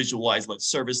able to visualize lead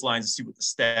service lines and see what the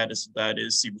status of that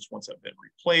is, see which ones have been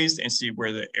replaced, and see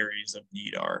where the areas of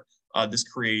need are. This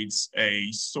creates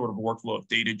a sort of workflow of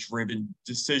data-driven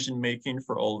decision-making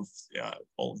for all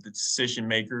of the decision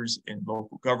makers in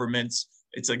local governments.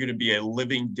 It's going to be a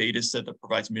living data set that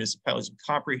provides municipalities with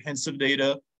comprehensive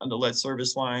data on the lead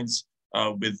service lines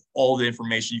with all the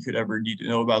information you could ever need to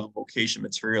know about the location,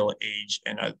 material, age,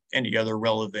 and any other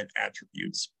relevant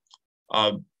attributes.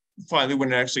 Finally,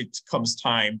 when it actually comes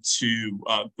time to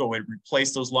go and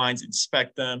replace those lines,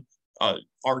 inspect them,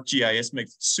 ArcGIS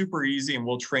makes it super easy, and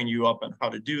we'll train you up on how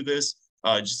to do this.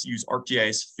 Just use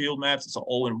ArcGIS Field Maps. It's an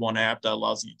all-in-one app that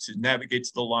allows you to navigate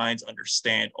to the lines,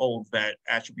 understand all of that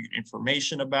attribute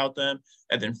information about them,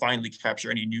 and then finally capture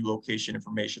any new location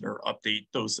information or update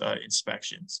those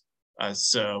inspections.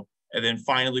 And then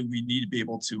finally, we need to be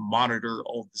able to monitor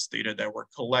all of this data that we're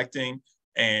collecting.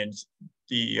 And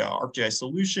the ArcGIS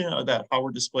solution that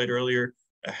Howard displayed earlier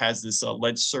has this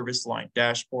lead service line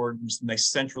dashboard, which is a nice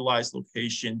centralized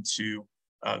location to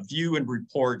view and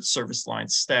report service line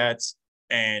stats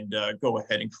and go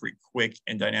ahead and create quick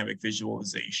and dynamic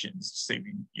visualizations,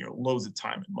 saving loads of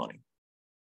time and money.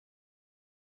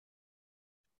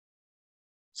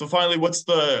 So finally, what's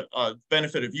the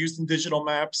benefit of using digital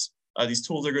maps? These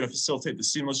tools are going to facilitate the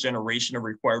seamless generation of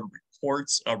required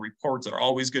reports. Reports are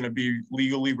always going to be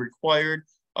legally required,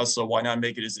 so why not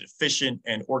make it as efficient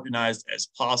and organized as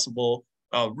possible?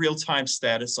 Real-time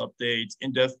status updates,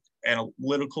 in-depth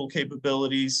analytical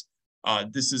capabilities.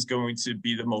 This is going to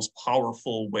be the most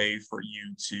powerful way for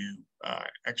you to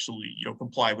actually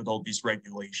comply with all these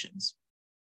regulations.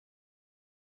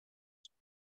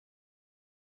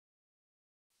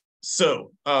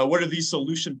 So what are these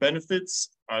solution benefits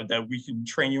that we can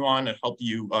train you on and help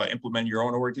you implement your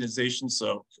own organization?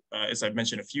 So as I've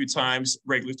mentioned a few times,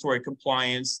 regulatory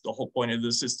compliance. The whole point of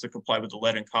this is to comply with the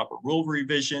lead and copper rule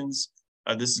revisions.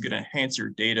 This is going to enhance your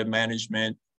data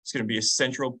management. It's going to be a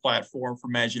central platform for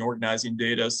managing, organizing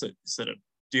data, so instead of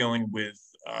dealing with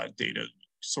data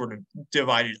sort of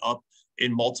divided up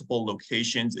in multiple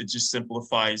locations. It just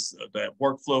simplifies that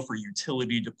workflow for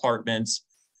utility departments.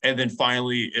 And then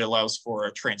finally, it allows for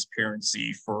a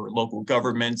transparency for local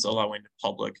governments, allowing the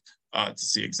public to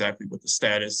see exactly what the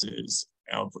status is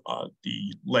of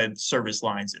the lead service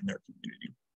lines in their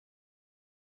community.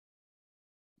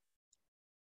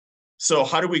 So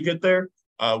how do we get there?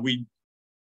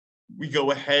 We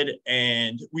go ahead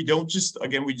and we don't just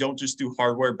do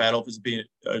hardware. Bad Elf has been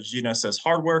a GNSS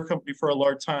hardware company for a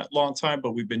long time,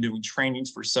 but we've been doing trainings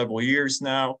for several years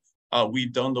now.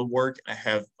 We've done the work. I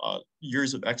have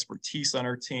years of expertise on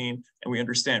our team, and we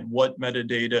understand what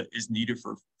metadata is needed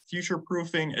for future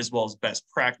proofing, as well as best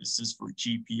practices for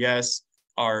GPS.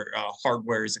 Our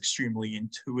hardware is extremely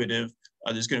intuitive.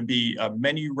 There's going to be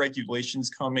many regulations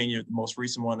coming. The most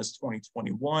recent one is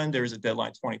 2021. There's a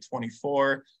deadline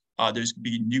 2024. There's going to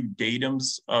be new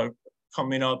datums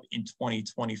coming up in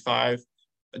 2025.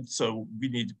 And so we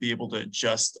need to be able to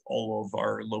adjust all of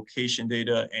our location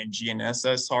data and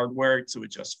GNSS hardware to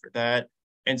adjust for that.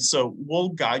 And so we'll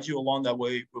guide you along that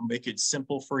way. We'll make it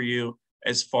simple for you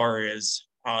as far as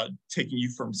taking you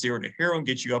from zero to hero and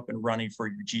get you up and running for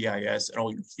your GIS and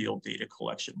all your field data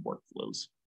collection workflows.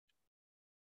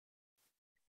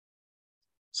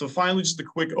 So finally, just a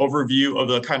quick overview of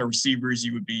the kind of receivers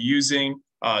you would be using.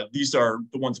 These are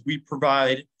the ones we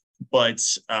provide, but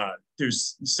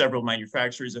there's several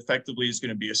manufacturers. Effectively, it's going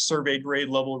to be a survey grade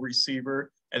level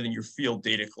receiver, and then your field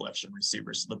data collection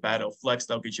receiver. So the Bad Elf Flex,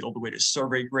 that'll get you all the way to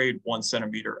survey grade, 1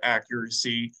 centimeter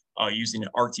accuracy using an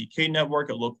RTK network,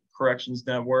 a local corrections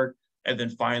network. And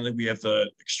then finally, we have the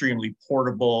extremely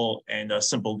portable and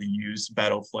simple to use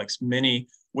Bad Elf Flex Mini,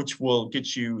 which will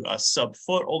get you a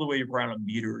sub-foot all the way around a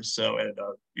meter or so at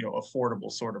a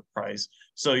affordable sort of price.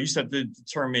 So you just have to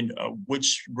determine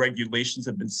which regulations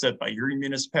have been set by your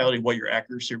municipality, what your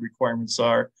accuracy requirements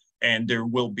are, and there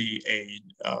will be a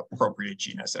appropriate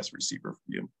GNSS receiver for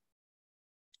you.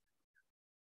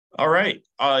 All right.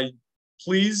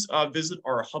 Please visit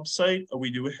our hub site. We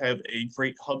do have a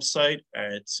great hub site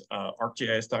at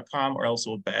arcgis.com or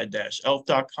also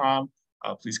bad-elf.com.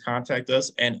 Please contact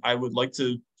us. And I would like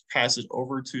to pass it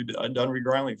over to Dunrie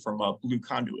Greiling from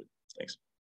BlueConduit. Thanks.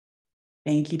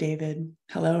 Thank you, David.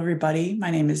 Hello, everybody.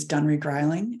 My name is Dunrie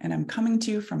Greiling, and I'm coming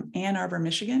to you from Ann Arbor,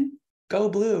 Michigan. Go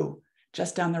Blue,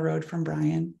 just down the road from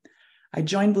Bryan. I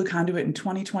joined BlueConduit in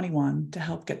 2021 to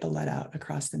help get the lead out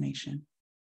across the nation.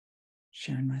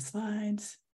 Sharing my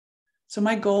slides. So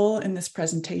my goal in this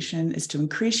presentation is to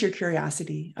increase your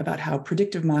curiosity about how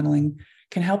predictive modeling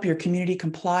can help your community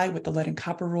comply with the lead and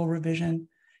copper rule revision,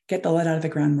 get the lead out of the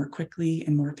ground more quickly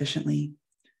and more efficiently.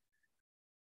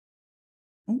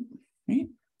 Oh, right.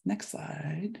 Next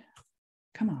slide.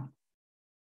 Come on.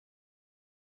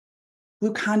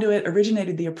 BlueConduit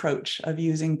originated the approach of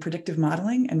using predictive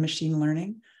modeling and machine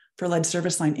learning for lead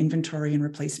service line inventory and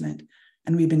replacement,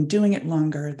 and we've been doing it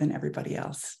longer than everybody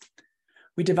else.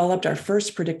 We developed our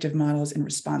first predictive models in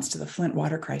response to the Flint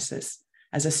water crisis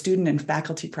as a student and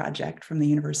faculty project from the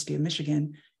University of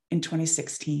Michigan in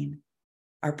 2016.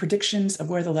 Our predictions of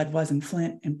where the lead was in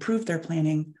Flint improved their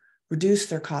planning, reduced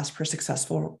their cost per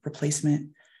successful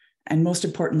replacement, and most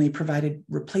importantly, provided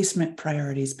replacement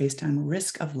priorities based on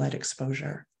risk of lead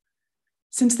exposure.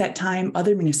 Since that time,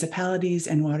 other municipalities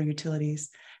and water utilities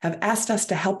have asked us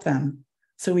to help them.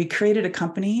 So we created a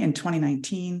company in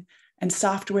 2019 and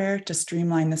software to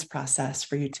streamline this process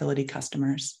for utility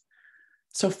customers.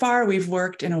 So far, we've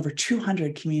worked in over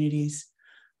 200 communities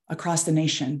across the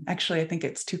nation. Actually, I think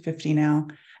it's 250 now.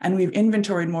 And we've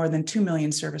inventoried more than 2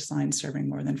 million service lines serving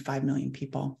more than 5 million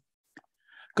people.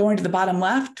 Going to the bottom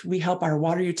left, we help our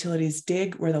water utilities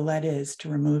dig where the lead is to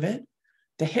remove it.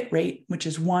 The hit rate, which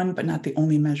is one but not the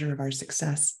only measure of our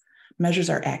success, measures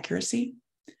our accuracy.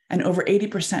 And over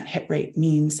 80% hit rate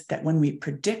means that when we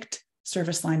predict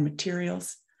service line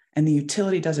materials and the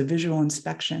utility does a visual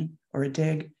inspection or a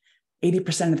dig,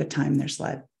 80% of the time there's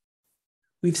lead.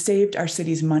 We've saved our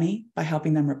cities money by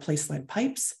helping them replace lead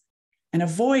pipes and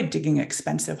avoid digging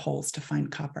expensive holes to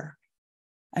find copper.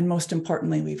 And most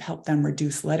importantly, we've helped them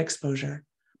reduce lead exposure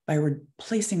by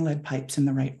replacing lead pipes in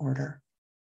the right order.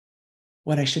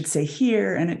 What I should say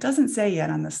here, and it doesn't say yet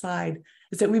on the slide,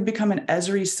 is that we've become an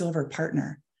Esri Silver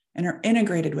partner and are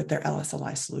integrated with their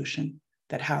LSLI solution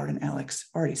that Howard and Alex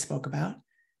already spoke about.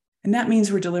 And that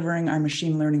means we're delivering our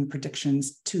machine learning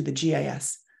predictions to the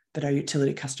GIS that our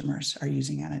utility customers are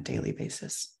using on a daily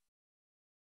basis.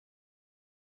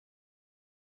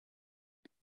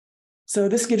 So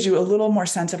this gives you a little more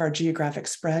sense of our geographic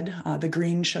spread. The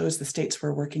green shows the states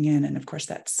we're working in, and of course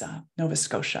that's Nova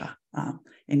Scotia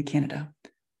in Canada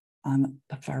on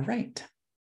the far right.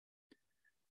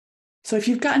 So if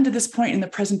you've gotten to this point in the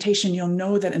presentation, you'll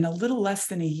know that in a little less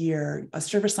than a year, a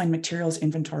service line materials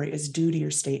inventory is due to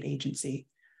your state agency.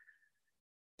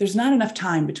 There's not enough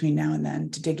time between now and then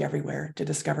to dig everywhere to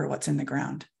discover what's in the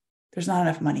ground. There's not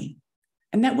enough money.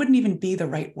 And that wouldn't even be the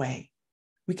right way.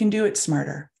 We can do it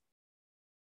smarter.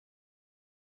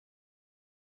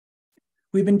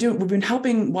 We've been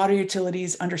helping water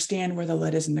utilities understand where the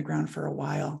lead is in the ground for a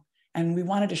while, and we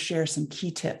wanted to share some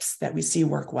key tips that we see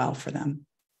work well for them.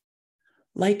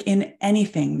 Like in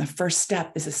anything, the first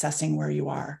step is assessing where you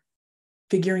are,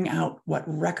 figuring out what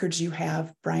records you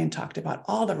have. Bryan talked about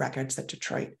all the records that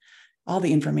Detroit, all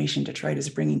the information Detroit is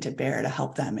bringing to bear to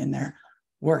help them in their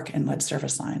work in lead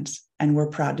service lines, and we're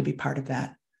proud to be part of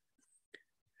that.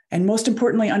 And most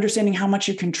importantly, understanding how much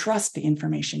you can trust the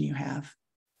information you have.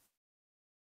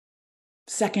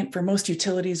 Second, for most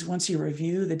utilities, once you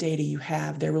review the data you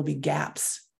have, there will be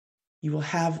gaps. You will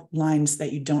have lines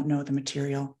that you don't know the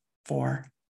material for.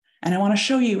 And I want to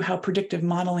show you how predictive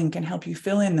modeling can help you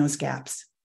fill in those gaps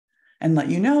and let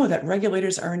you know that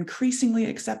regulators are increasingly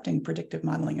accepting predictive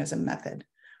modeling as a method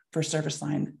for service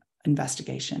line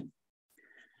investigation.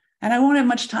 And I won't have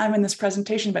much time in this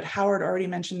presentation, but Howard already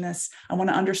mentioned this. I want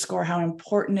to underscore how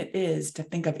important it is to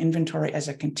think of inventory as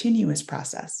a continuous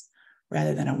process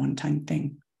rather than a one-time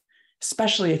thing.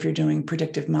 Especially if you're doing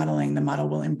predictive modeling, the model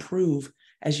will improve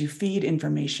as you feed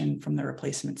information from the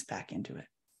replacements back into it.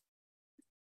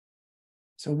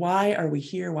 So why are we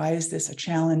here? Why is this a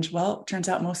challenge? Well, it turns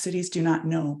out most cities do not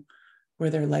know where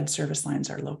their lead service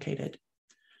lines are located.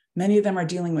 Many of them are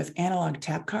dealing with analog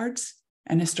tap cards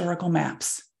and historical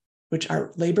maps, which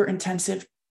are labor intensive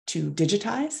to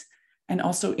digitize and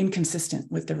also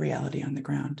inconsistent with the reality on the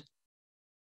ground.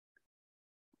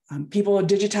 People are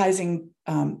digitizing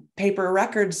paper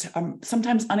records,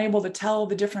 sometimes unable to tell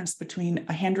the difference between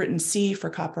a handwritten C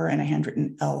for copper and a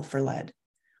handwritten L for lead,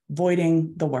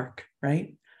 voiding the work,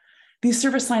 right? These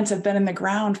service lines have been in the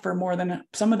ground for more than,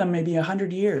 some of them maybe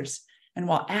 100 years. And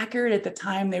while accurate at the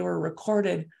time they were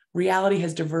recorded, reality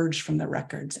has diverged from the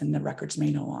records and the records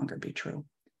may no longer be true.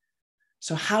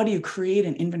 So how do you create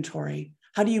an inventory?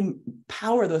 How do you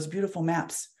power those beautiful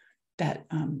maps that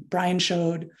Bryan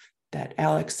showed, that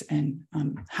Alex and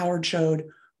Howard showed,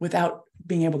 without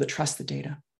being able to trust the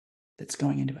data that's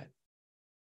going into it?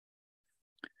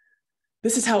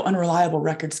 This is how unreliable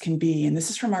records can be. And this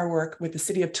is from our work with the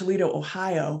city of Toledo,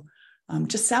 Ohio,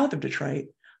 just south of Detroit.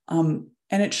 And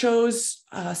it shows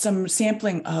some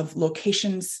sampling of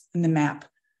locations in the map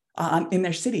in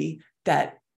their city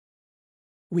that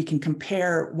we can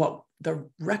compare what the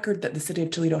record that the city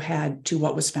of Toledo had to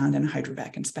what was found in a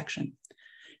hydrovac inspection.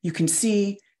 You can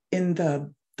see in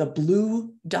the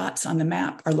blue dots on the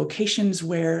map are locations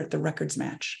where the records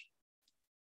match.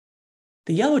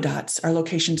 The yellow dots are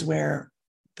locations where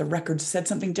the records said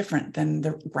something different than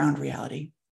the ground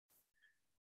reality.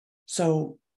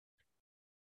 So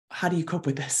how do you cope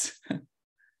with this?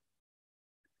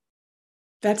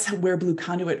 That's where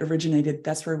BlueConduit originated.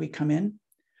 That's where we come in.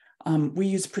 We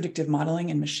use predictive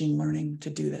modeling and machine learning to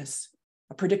do this.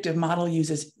 A predictive model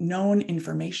uses known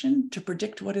information to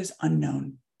predict what is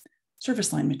unknown,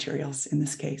 service line materials in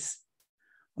this case.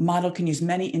 A model can use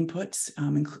many inputs,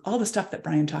 all the stuff that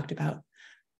Bryan talked about,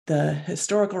 the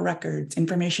historical records,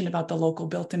 information about the local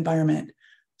built environment,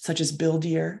 such as build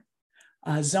year,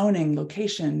 zoning,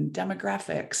 location,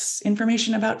 demographics,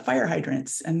 information about fire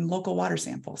hydrants and local water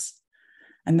samples.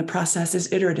 And the process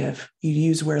is iterative. You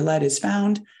use where lead is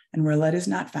found and where lead is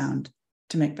not found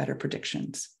to make better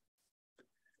predictions.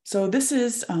 So this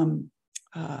is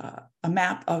a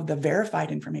map of the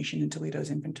verified information in Toledo's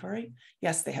inventory.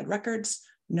 Yes, they had records.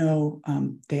 No,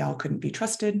 they all couldn't be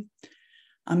trusted.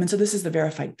 And so this is the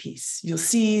verified piece. You'll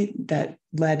see that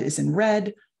lead is in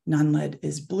red, non-lead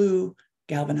is blue,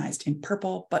 galvanized in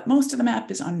purple, but most of the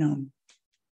map is unknown,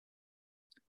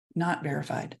 not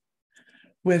verified.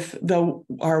 With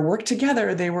our work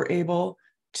together, they were able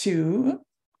to,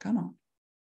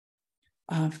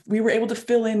 we were able to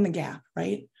fill in the gap,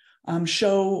 right?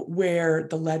 Show where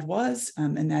the lead was,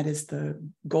 and that is the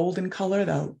golden color.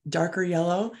 The darker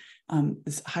yellow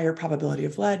is higher probability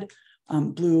of lead.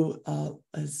 Blue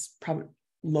is probably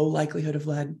low likelihood of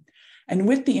lead. And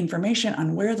with the information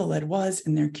on where the lead was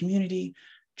in their community,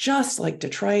 just like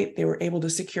Detroit, they were able to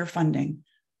secure funding.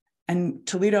 And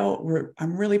Toledo,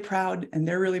 I'm really proud, and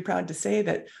they're really proud to say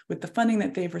that with the funding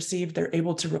that they've received, they're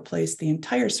able to replace the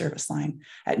entire service line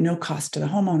at no cost to the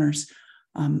homeowners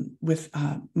with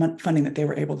funding that they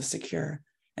were able to secure.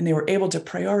 And they were able to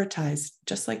prioritize,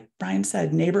 just like Bryan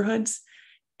said, neighborhoods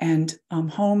and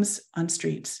homes on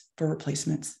streets for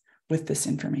replacements with this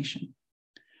information.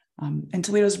 And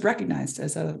Toledo's recognized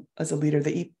as a leader.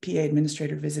 The EPA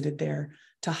administrator visited there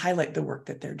to highlight the work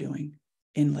that they're doing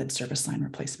in lead service line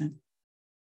replacement.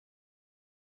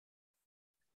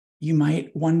 You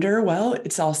might wonder, well,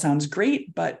 it all sounds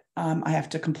great, but I have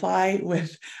to comply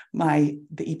with the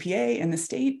EPA and the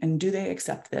state, and do they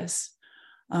accept this?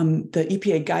 The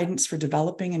EPA guidance for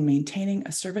developing and maintaining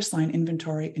a service line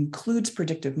inventory includes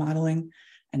predictive modeling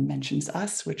and mentions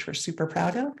us, which we're super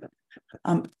proud of.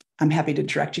 I'm happy to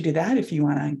direct you to that if you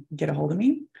want to get a hold of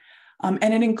me. And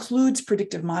it includes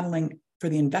predictive modeling for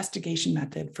the investigation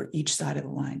method for each side of the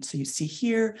line. So you see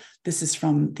here, this is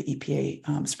from the EPA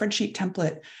spreadsheet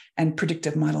template, and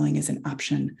predictive modeling is an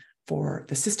option for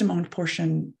the system-owned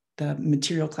portion, the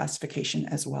material classification,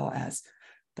 as well as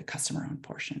the customer-owned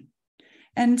portion.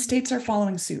 And states are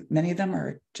following suit. Many of them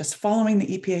are just following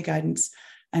the EPA guidance,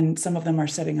 and some of them are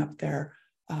setting up their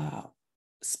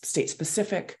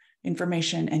state-specific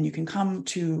information. And you can come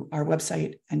to our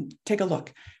website and take a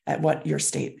look at what your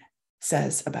state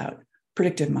says about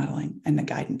predictive modeling and the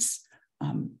guidance,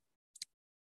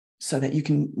 so that you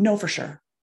can know for sure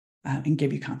and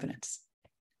give you confidence.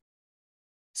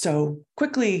 So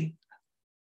quickly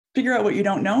figure out what you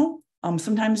don't know.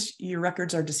 Sometimes your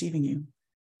records are deceiving you.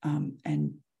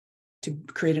 And to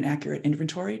create an accurate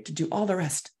inventory, to do all the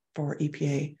rest for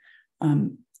EPA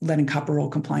lead and copper roll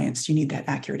compliance, you need that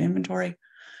accurate inventory.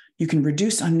 You can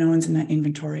reduce unknowns in that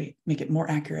inventory, make it more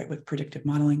accurate with predictive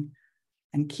modeling,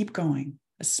 and keep going,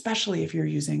 especially if you're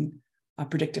using a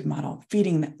predictive model,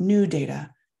 feeding that new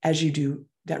data as you do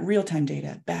that real-time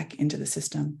data back into the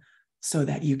system so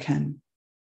that you can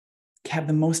have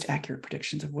the most accurate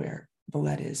predictions of where the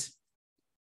lead is.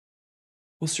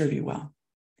 Will serve you well.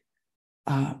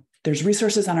 There's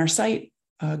resources on our site,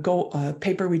 a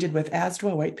paper we did with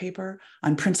ASDWA, a white paper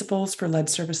on principles for lead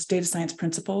service, data science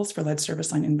principles for lead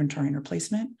service line inventory and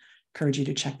replacement. Encourage you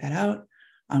to check that out.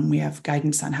 We have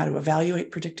guidance on how to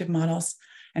evaluate predictive models.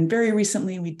 And very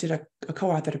recently, we did a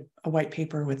co-authored a white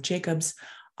paper with Jacobs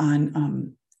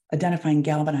on identifying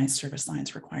galvanized service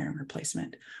lines requiring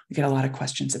replacement. We get a lot of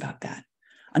questions about that.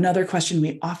 Another question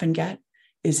we often get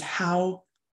is how,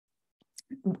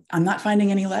 I'm not finding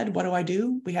any lead, what do I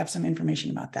do? We have some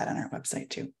information about that on our website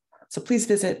too. So please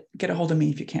visit, get a hold of me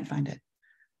if you can't find it.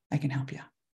 I can help you.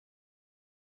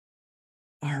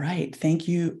 All right, thank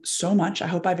you so much. I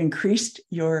hope I've increased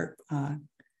your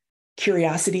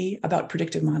curiosity about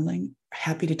predictive modeling.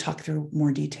 Happy to talk through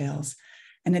more details.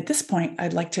 And at this point,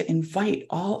 I'd like to invite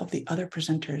all of the other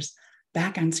presenters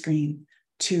back on screen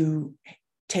to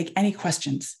take any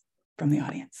questions from the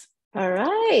audience. All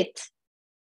right.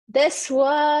 This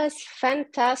was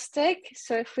fantastic.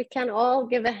 So if we can all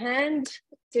give a hand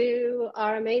to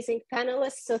our amazing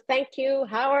panelists. So thank you,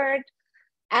 Howard,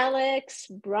 Alex,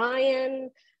 Bryan,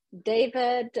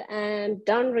 David, and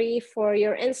Dunrie for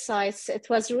your insights. It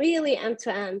was really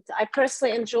end-to-end. I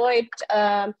personally enjoyed,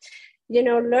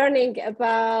 learning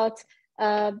about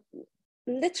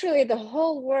literally the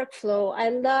whole workflow. I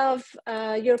love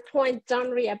your point,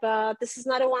 Dunrie, about this is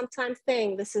not a one-time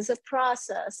thing. This is a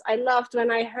process. I loved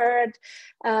when I heard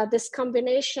this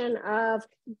combination of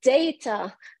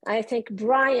data. I think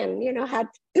Bryan, had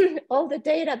all the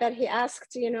data that he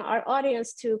asked, our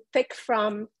audience to pick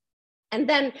from. And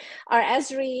then our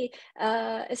Esri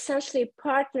essentially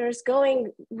partners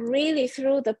going really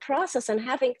through the process and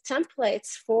having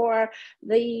templates for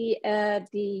the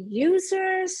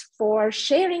users for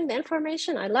sharing the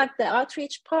information. I love the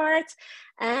outreach part,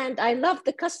 and I love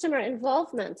the customer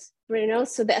involvement.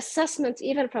 So the assessment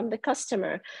even from the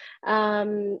customer,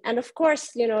 and of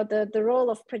course, the role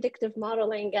of predictive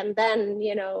modeling, and then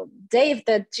Dave,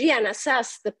 the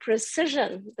GNSS, the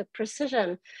precision.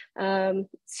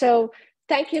 So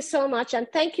thank you so much,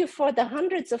 and thank you for the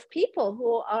hundreds of people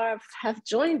who have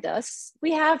joined us.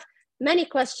 We have many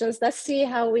questions. Let's see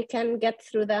how we can get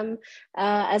through them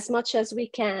as much as we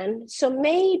can. So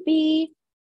maybe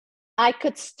I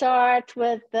could start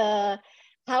with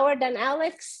Howard and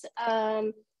Alex.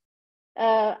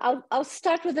 I'll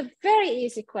start with a very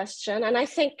easy question, and I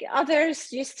think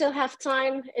others, you still have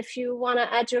time. If you want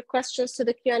to add your questions to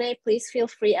the Q&A, please feel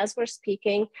free as we're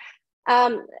speaking.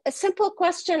 A simple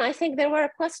question. I think there were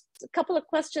a couple of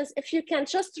questions. If you can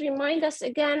just remind us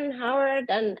again, Howard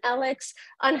and Alex,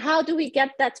 on how do we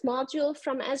get that module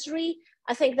from Esri?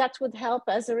 I think that would help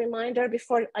as a reminder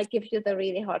before I give you the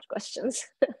really hard questions.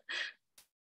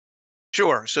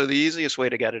 Sure. So the easiest way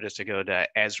to get it is to go to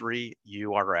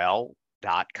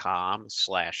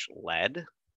esriurl.com/lead.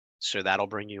 So that'll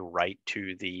bring you right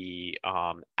to the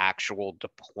actual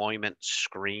deployment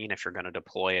screen if you're going to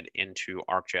deploy it into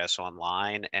ArcGIS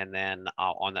Online. And then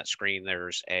on that screen,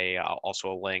 there's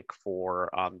also a link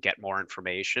for get more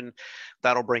information.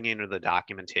 That'll bring you into the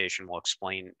documentation. Will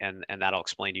explain and that'll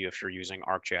explain to you if you're using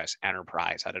ArcGIS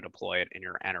Enterprise, how to deploy it in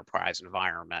your enterprise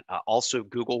environment. Also,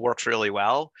 Google works really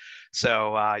well.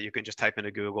 So you can just type into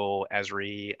Google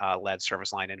Esri lead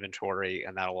service line inventory,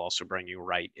 and that'll also bring you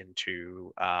right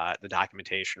into the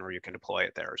documentation where you can deploy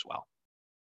it there as well.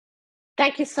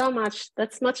 Thank you so much.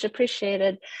 That's much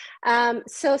appreciated.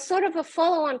 So sort of a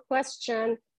follow-on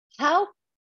question, how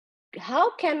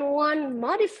can one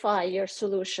modify your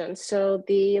solution? So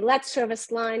the lead service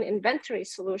line inventory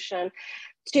solution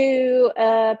to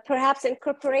perhaps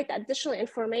incorporate additional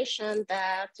information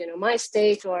that my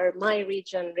state or my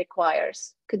region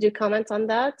requires. Could you comment on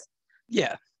that?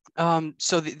 Yeah.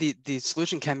 So the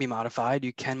solution can be modified.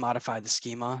 You can modify the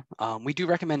schema. We do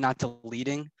recommend not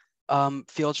deleting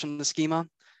fields from the schema,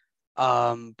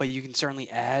 but you can certainly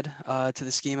add to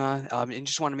the schema. And you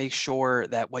just want to make sure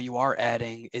that what you are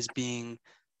adding is being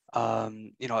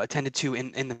attended to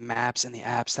in the maps and the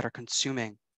apps that are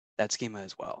consuming that schema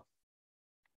as well.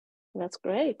 That's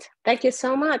great. Thank you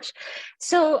so much.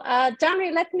 So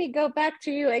Dunrie, let me go back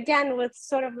to you again with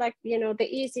sort of like, the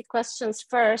easy questions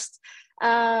first.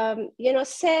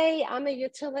 Say I'm a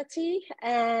utility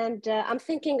and I'm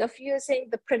thinking of using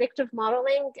the predictive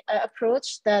modeling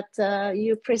approach that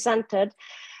you presented,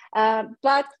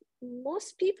 but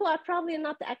most people are probably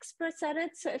not the experts at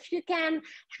it. So if you can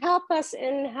help us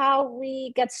in how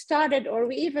we get started or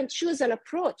we even choose an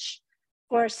approach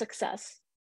for success.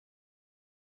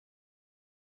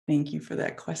 Thank you for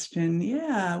that question.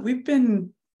 Yeah, we've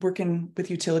been working with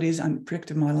utilities on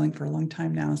predictive modeling for a long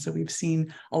time now. So we've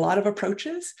seen a lot of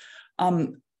approaches.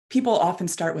 People often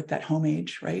start with that home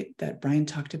age, right, that Bryan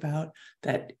talked about,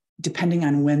 that depending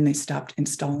on when they stopped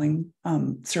installing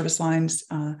service lines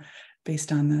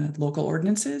based on the local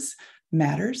ordinances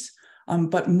matters.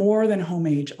 But more than home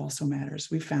age also matters.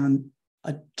 We found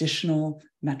additional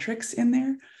metrics in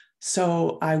there.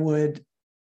 So I would,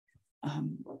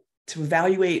 to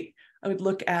evaluate, I would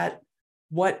look at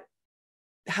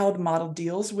how the model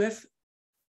deals with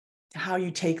how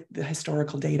you take the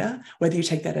historical data, whether you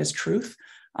take that as truth,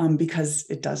 because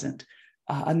it doesn't,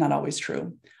 not always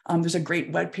true. There's a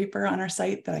great web paper on our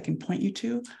site that I can point you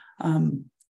to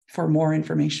for more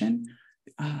information.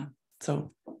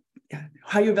 So yeah,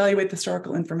 how you evaluate the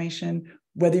historical information,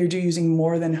 whether you're using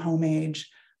more than home age,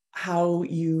 how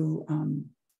you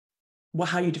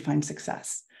define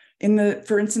success.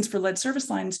 For instance, for lead service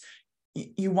lines,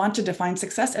 you want to define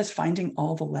success as finding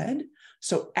all the lead.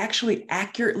 So actually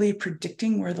accurately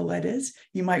predicting where the lead is,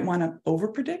 you might want to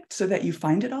overpredict so that you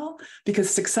find it all, because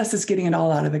success is getting it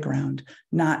all out of the ground,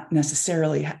 not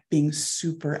necessarily being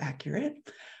super accurate.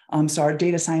 So our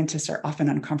data scientists are often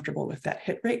uncomfortable with that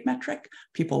hit rate metric.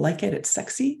 People like it, it's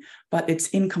sexy, but it's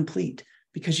incomplete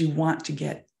because you want to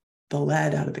get the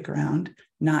lead out of the ground,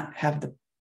 not have the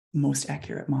most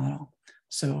accurate model.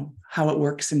 So how it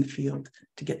works in the field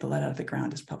to get the lead out of the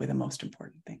ground is probably the most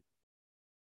important thing.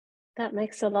 That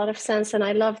makes a lot of sense. And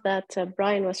I love that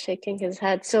Bryan was shaking his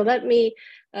head. So let me,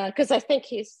 because I think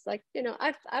he's like,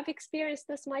 I've experienced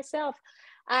this myself.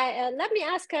 Let me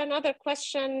ask another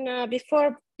question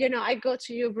before, I go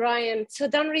to you, Bryan. So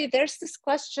Dunrie, there's this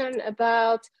question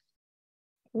about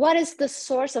what is the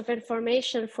source of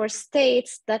information for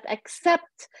states that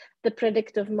accept the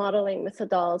predictive modeling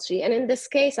methodology? And in this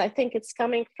case, I think it's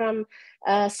coming from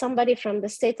somebody from the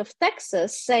state of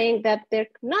Texas saying that they're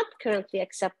not currently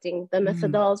accepting the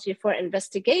methodology for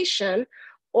investigation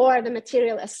or the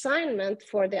material assignment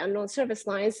for the unknown service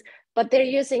lines, but they're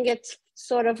using it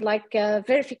sort of like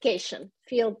verification,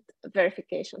 field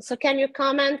verification. So can you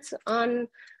comment on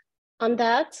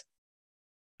that?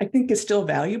 I think it's still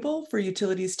valuable for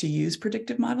utilities to use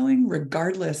predictive modeling,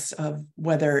 regardless of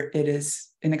whether it is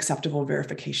an acceptable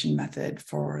verification method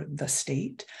for the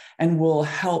state, and will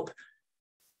help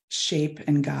shape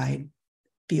and guide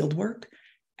fieldwork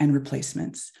and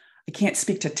replacements. I can't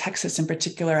speak to Texas in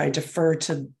particular. I defer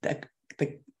to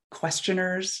the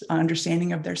questioner's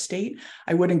understanding of their state.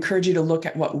 I would encourage you to look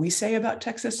at what we say about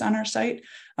Texas on our site,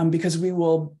 because we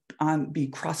will be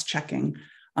cross-checking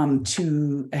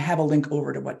to have a link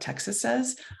over to what Texas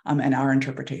says and our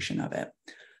interpretation of it.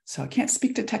 So I can't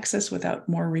speak to Texas without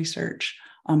more research,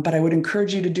 but I would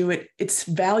encourage you to do it. It's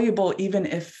valuable even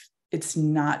if it's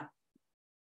not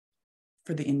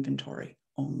for the inventory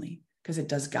only, because it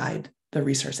does guide the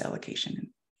resource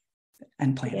allocation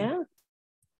and planning. Yeah.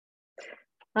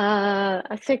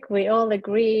 I think we all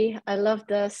agree. I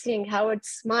loved seeing Howard's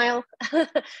smile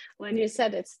when you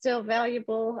said it's still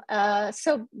valuable.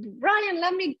 So Bryan,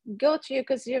 let me go to you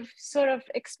because you've sort of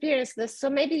experienced this. So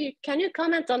maybe can you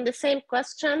comment on the same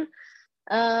question?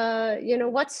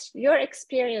 What's your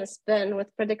experience been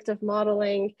with predictive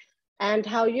modeling, and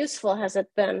how useful has it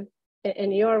been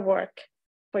in your work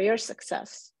for your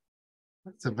success?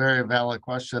 That's a very valid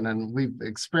question, and we've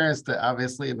experienced it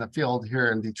obviously in the field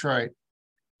here in Detroit.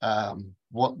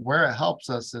 Where it helps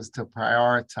us is to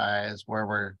prioritize where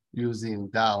we're using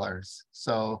dollars.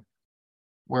 So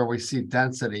where we see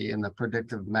density in the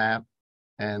predictive map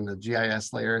and the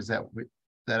GIS layers that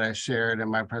I shared in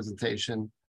my presentation,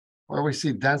 where we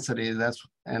see density,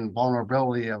 and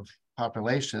vulnerability of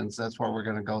populations, that's where we're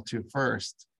going to go to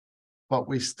first. But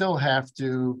we still have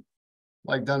to,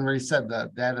 like Dunrie said, the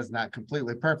data is not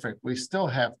completely perfect. We still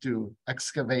have to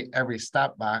excavate every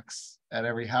stop box at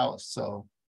every house. So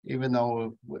even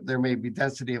though there may be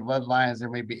density of lead lines, there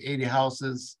may be 80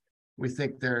 houses, we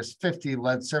think there's 50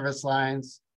 lead service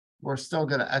lines, we're still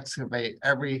going to excavate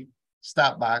every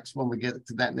stop box when we get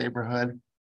to that neighborhood,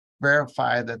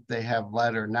 verify that they have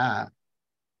lead or not,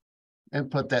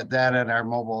 input that data in our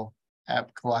mobile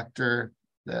app collector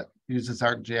that uses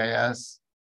ArcGIS,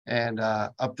 and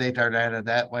update our data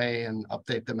that way, and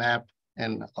update the map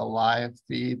in a live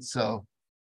feed. So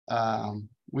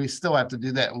we still have to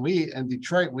do that. And we in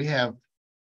Detroit, we have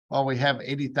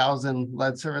 80,000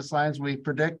 lead service lines we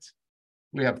predict.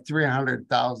 We have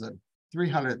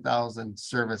 300,000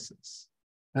 services.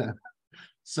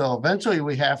 So eventually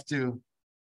we have to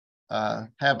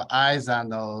have eyes on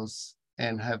those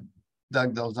and have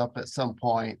dug those up at some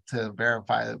point to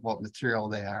verify what material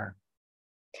they are.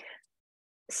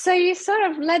 So you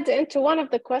sort of led into one of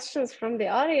the questions from the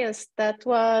audience that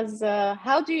was,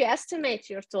 how do you estimate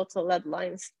your total lead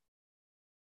lines?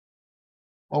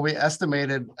 Well, we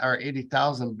estimated our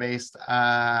 80,000 based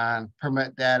on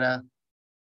permit data,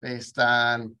 based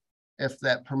on if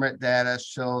that permit data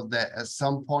showed that at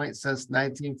some point since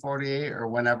 1948 or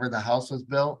whenever the house was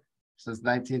built, since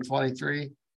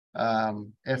 1923,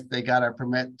 if they got a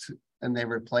permit and they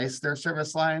replaced their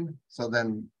service line, so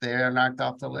then they are knocked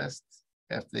off the list.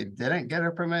 If they didn't get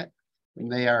a permit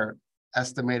and they are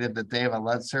estimated that they have a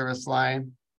lead service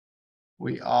line,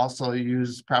 we also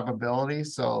use probability.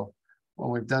 So when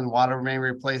we've done water main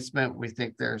replacement, we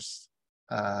think there's,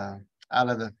 out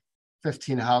of the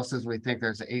 15 houses, we think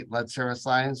there's 8 lead service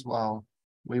lines. Well,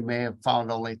 we may have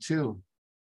found only 2.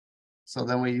 So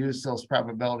then we use those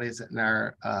probabilities in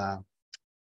our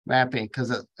mapping,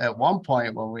 because at one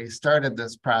point when we started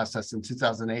this process in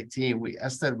 2018, we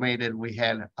estimated we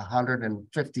had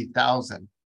 150,000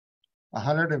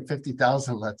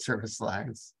 lead service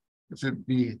lines, which would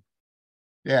be,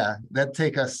 yeah, that'd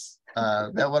take us,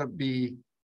 that would be,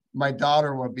 my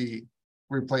daughter would be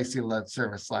replacing lead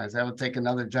service lines. That would take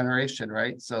another generation,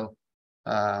 right? So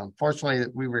fortunately,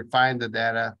 we refined the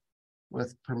data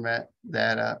with permit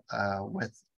data,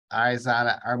 with eyes on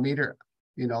it. Our meter,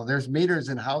 there's meters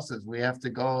in houses. We have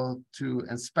to go to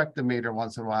inspect the meter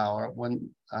once in a while, or when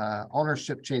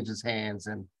ownership changes hands,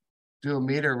 and do a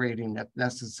meter reading if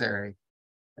necessary.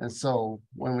 And so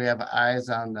when we have eyes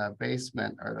on the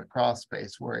basement or the crawl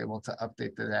space, we're able to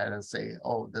update the data and say,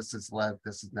 oh, this is lead,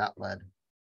 this is not lead.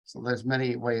 So there's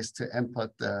many ways to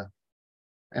input the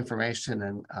information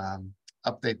and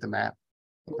update the map,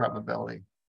 the probability.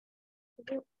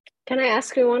 Can I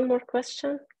ask you one more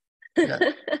question? Yeah.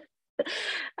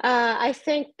 I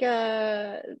think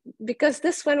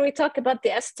because when we talk about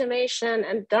the estimation,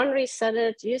 and Dunrie said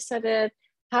it, you said it,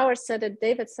 Howard said it,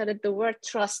 David said it, the word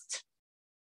trust,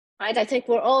 right? I think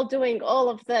we're all doing all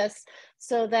of this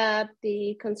so that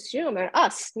the consumer,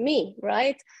 me,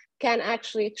 right, can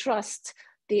actually trust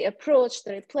the approach,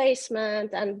 the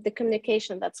replacement, and the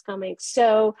communication that's coming.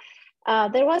 So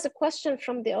there was a question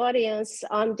from the audience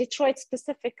on Detroit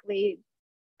specifically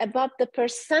about the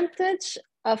percentage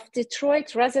of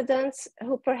Detroit residents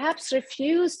who perhaps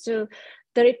refuse to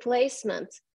the replacement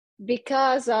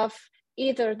because of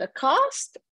either the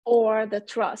cost or the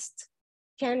trust.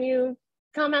 Can you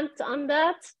comment on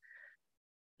that?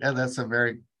 Yeah, that's a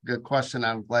very good question.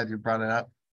 I'm glad you brought it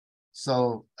up.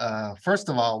 So first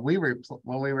of all,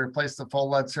 when we replace the full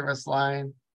lead service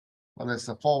line, whether it's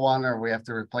the full one or we have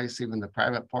to replace even the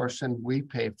private portion, we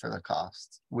pay for the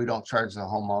cost. We don't charge the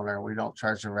homeowner. We don't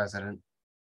charge the resident.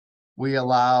 We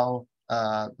allow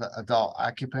the adult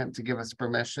occupant to give us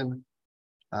permission.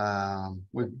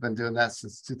 We've been doing that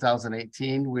since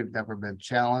 2018. We've never been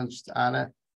challenged on it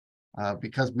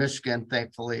because Michigan,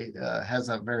 thankfully, has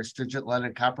a very stringent lead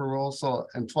and copper rule. So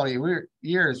in 20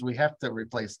 years, we have to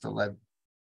replace the lead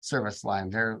service line.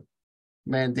 They're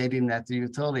mandating that the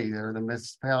utility or the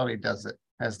municipality does it,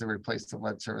 has to replace the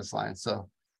lead service line. So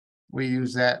we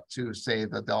use that to say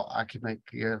that the occupant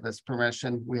give us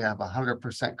permission. We have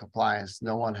 100% compliance.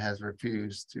 No one has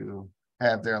refused to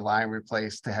have their line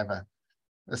replaced, to have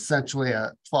essentially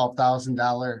a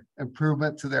 $12,000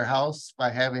 improvement to their house by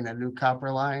having a new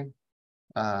copper line.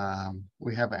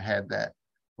 We haven't had that,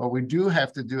 but we do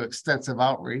have to do extensive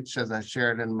outreach, as I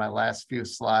shared in my last few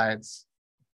slides.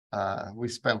 We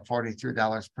spend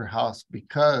 $43 per house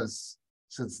because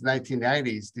since the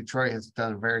 1990s, Detroit has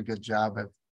done a very good job of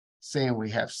saying we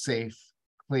have safe,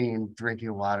 clean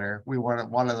drinking water. We were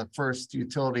one of the first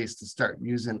utilities to start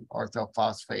using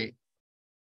orthophosphate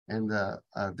in the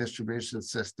distribution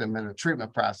system and the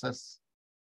treatment process.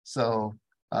 So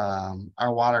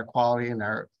our water quality and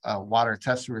our water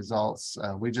testing results,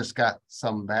 we just got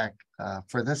some back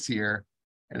for this year,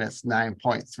 and it's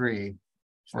 9.3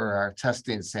 for our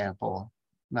testing sample,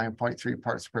 9.3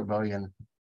 parts per billion.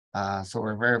 So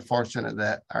we're very fortunate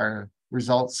that our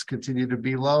results continue to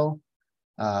be low,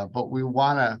 but we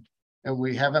want to, and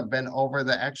we haven't been over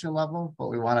the action level, but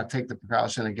we want to take the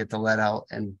precaution and get the lead out.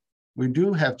 And we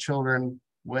do have children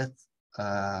with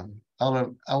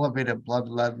elevated blood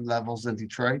lead levels in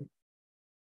Detroit,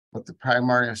 but the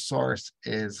primary source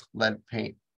is lead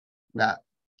paint, not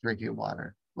drinking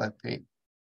water, lead paint.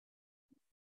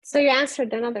 So you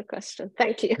answered another question.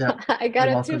 Thank you. Yeah, I got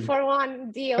a welcome.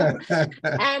 2-for-1 deal.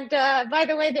 And by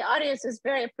the way, the audience is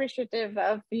very appreciative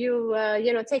of you,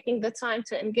 taking the time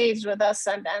to engage with us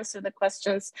and answer the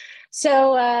questions.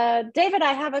 So David,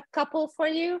 I have a couple for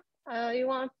you. You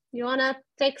want to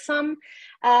take some?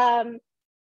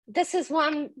 This is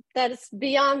one that is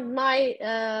beyond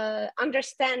my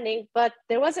understanding, but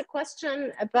there was a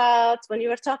question about when you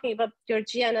were talking about your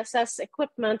GNSS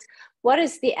equipment, what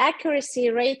is the accuracy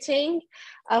rating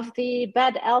of the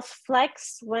Bad Elf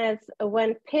Flex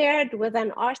when paired with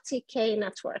an RTK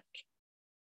network?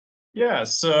 Yeah,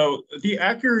 so the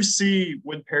accuracy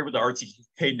when paired with the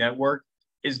RTK network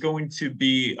is going to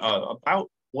be about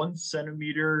 1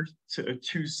 centimeter to a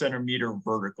 2 centimeter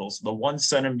vertical. So the 1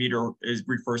 centimeter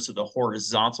refers to the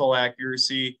horizontal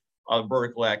accuracy.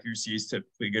 Vertical accuracy is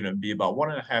typically going to be about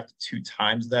 1.5 to 2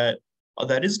 times that.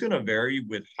 That is going to vary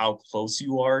with how close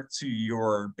you are to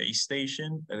your base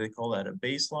station. They call that a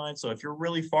baseline. So if you're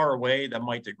really far away, that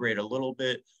might degrade a little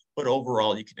bit, but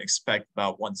overall you can expect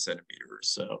about 1 centimeter or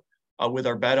so. With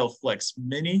our Bad Elf Flex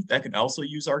Mini, that can also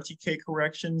use RTK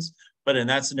corrections, but in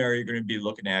that scenario, you're going to be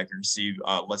looking at accuracy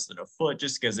less than a foot,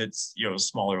 just because it's a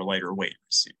smaller, lighter weight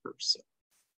receiver. So.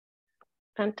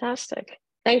 Fantastic,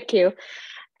 thank you.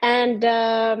 And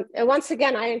once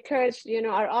again, I encourage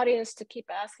our audience to keep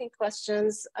asking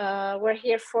questions. We're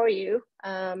here for you.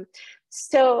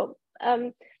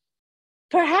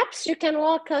 Perhaps you can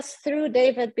walk us through,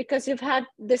 David, because you've had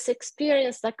this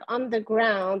experience like on the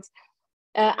ground.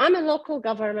 I'm a local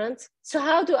government, so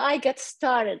how do I get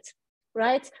started,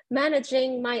 right?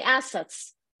 Managing my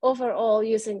assets overall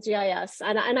using GIS.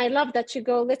 And I love that you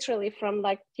go literally from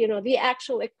the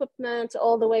actual equipment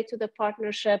all the way to the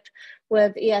partnership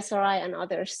with ESRI and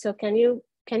others. So can you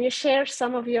share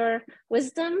some of your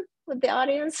wisdom with the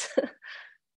audience?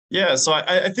 Yeah, so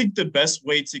I think the best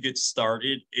way to get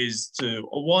started is to,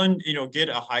 one, get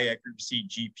a high accuracy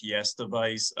GPS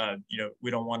device.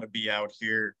 We don't want to be out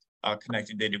here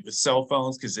connecting data with cell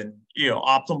phones, because in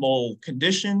optimal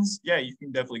conditions, yeah, you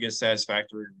can definitely get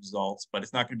satisfactory results, but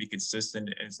it's not going to be consistent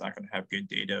and it's not going to have good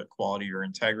data quality or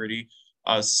integrity.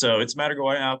 So it's a matter of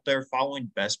going out there, following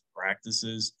best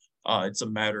practices. It's a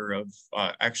matter of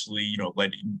actually,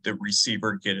 letting the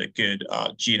receiver get a good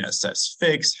GNSS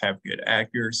fix, have good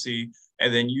accuracy,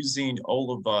 and then using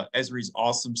all of Esri's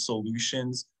awesome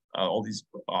solutions, all these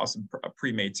awesome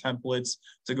pre-made templates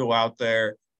to go out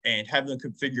there and have them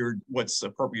configured what's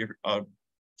appropriate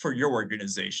for your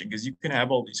organization. Because you can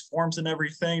have all these forms and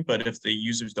everything, but if the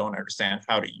users don't understand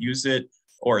how to use it,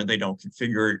 or they don't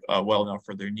configure it well enough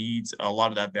for their needs, a lot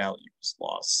of that value is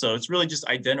lost. So it's really just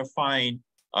identifying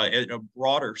in a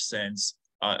broader sense,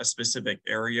 a specific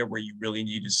area where you really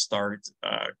need to start,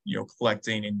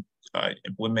 collecting and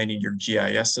implementing your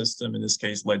GIS system, in this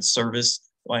case, lead service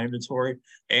line inventory.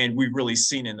 And we've really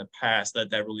seen in the past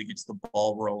that really gets the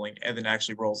ball rolling and then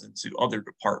actually rolls into other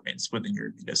departments within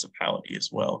your municipality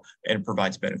as well, and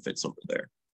provides benefits over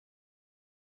there.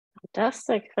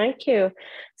 Fantastic, thank you.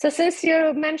 So since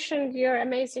you mentioned your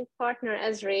amazing partner,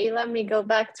 Esri, let me go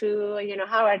back to,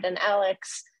 Howard and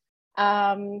Alex.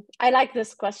 I like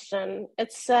this question.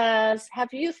 It says,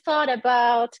 have you thought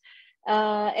about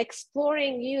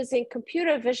exploring using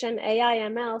computer vision AI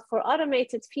ML for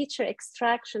automated feature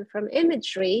extraction from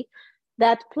imagery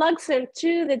that plugs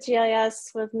into the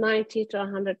GIS with 90 to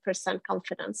 100%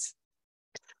 confidence?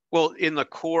 Well, in the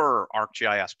core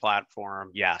ArcGIS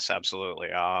platform, yes, absolutely.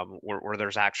 Where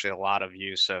there's actually a lot of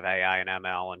use of AI and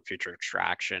ML and feature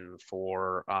extraction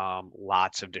for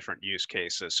lots of different use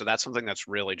cases. So that's something that's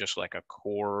really just like a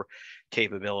core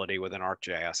capability within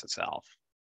ArcGIS itself,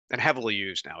 and heavily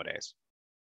used nowadays.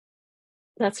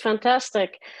 That's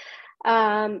fantastic.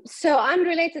 So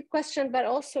unrelated question, but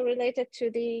also related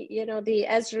to the, the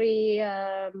Esri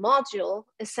module,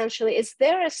 essentially. Is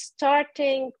there a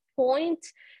starting point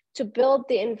to build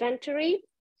the inventory?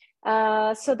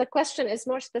 So the question is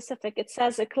more specific. It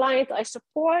says a client I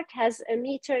support has a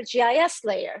meter GIS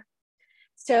layer.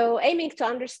 So aiming to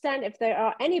understand if there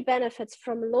are any benefits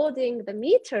from loading the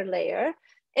meter layer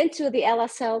into the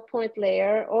LSL point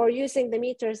layer, or using the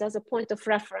meters as a point of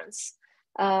reference,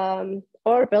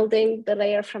 or building the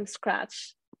layer from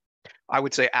scratch. I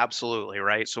would say absolutely,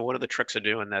 right? So one of the tricks of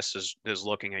doing this is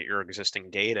looking at your existing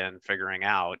data and figuring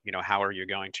out, how are you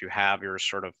going to have your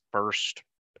sort of first,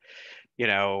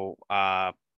 your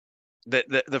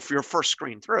first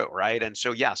screen through, right? And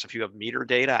so yes, if you have meter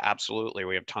data, absolutely.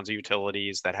 We have tons of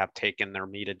utilities that have taken their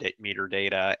meter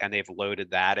data and they've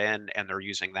loaded that in, and they're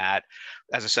using that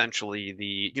as essentially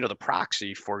the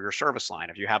proxy for your service line.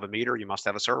 If you have a meter, you must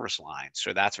have a service line.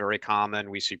 So that's very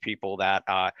common. We see people that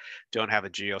don't have a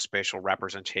geospatial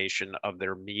representation of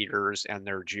their meters and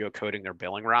they're geocoding their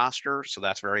billing roster. So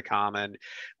that's very common.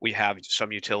 We have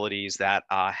some utilities that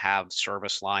have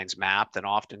service lines mapped, and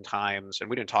oftentimes, and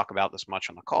we didn't talk about this much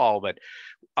on the call, but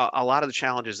a lot of the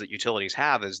challenges that utilities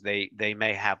have is they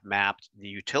may have mapped the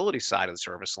utility side of the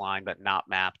service line, but not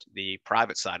mapped the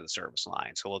private side of the service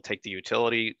line. So we'll take the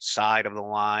utility side of the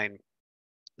line,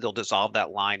 they'll dissolve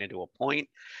that line into a point,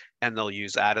 and they'll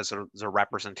use that as a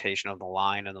representation of the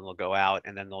line, and then they'll go out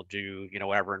and then they'll do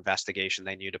whatever investigation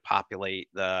they need to populate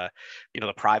the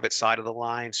the private side of the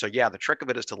line. So yeah, the trick of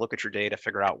it is to look at your data,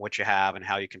 figure out what you have and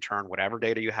how you can turn whatever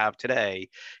data you have today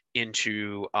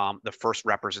into the first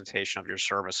representation of your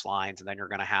service lines, and then you're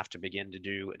going to have to begin to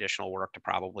do additional work to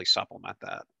probably supplement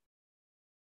that.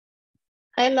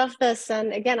 I love this,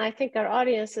 and again, I think our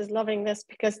audience is loving this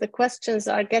because the questions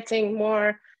are getting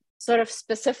more sort of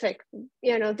specific.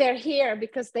 They're here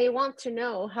because they want to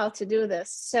know how to do this.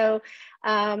 So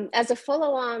as a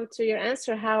follow-on to your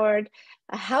answer, Howard,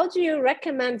 how do you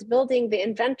recommend building the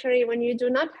inventory when you do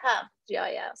not have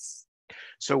GIS?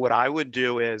 So what I would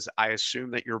do is I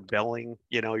assume that you're billing,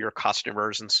 your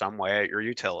customers in some way at your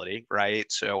utility, right?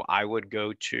 So I would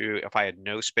go to, if I had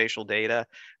no spatial data,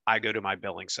 I go to my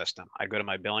billing system. I go to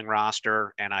my billing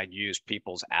roster and I'd use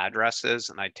people's addresses,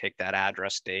 and I'd take that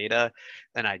address data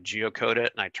and I'd geocode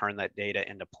it and I turn that data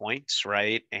into points,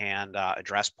 right? And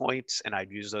address points, and I'd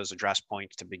use those address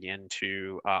points to begin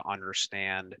to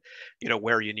understand,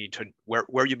 where you need to,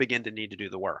 where you begin to need to do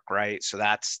the work, right? So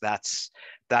that's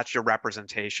your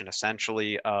representation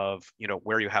essentially of,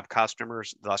 where you have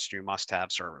customers, thus you must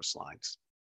have service lines.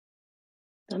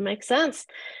 That makes sense.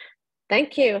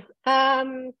 Thank you.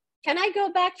 Can I go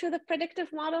back to the predictive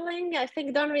modeling? I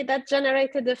think, Dunrie, that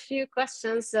generated a few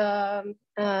questions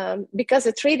because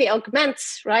it really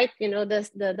augments, right?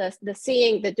 The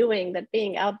seeing, the doing, the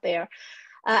being out there.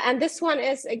 And this one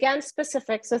is, again,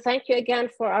 specific. So thank you again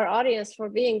for our audience for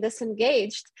being this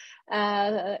engaged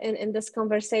in this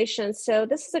conversation. So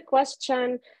this is a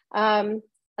question from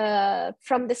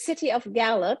the city of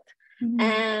Gallup. Mm-hmm.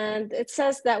 And it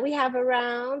says that we have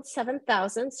around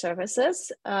 7,000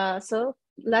 services, so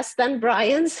less than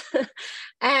Bryan's.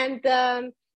 And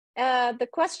the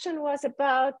question was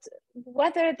about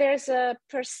whether there's a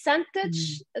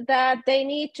percentage that they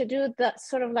need to do the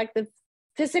sort of like the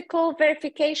physical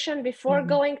verification before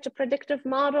going to predictive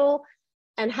model,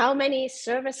 and how many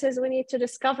services we need to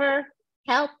discover.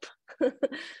 Help.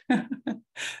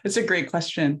 It's a great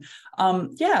question.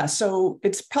 Yeah, so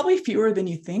it's probably fewer than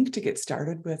you think to get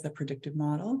started with a predictive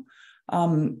model.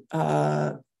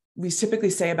 We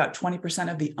typically say about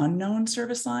 20% of the unknown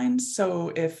service lines.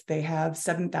 So if they have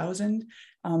 7,000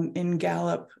 in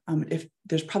Gallup, if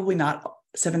there's probably not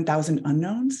 7,000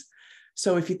 unknowns.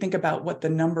 So if you think about what the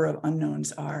number of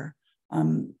unknowns are,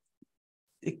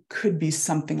 it could be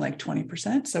something like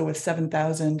 20%. So with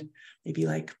 7,000, maybe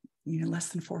like less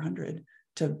than 400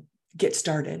 to get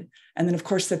started. And then of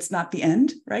course, that's not the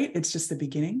end, right? It's just the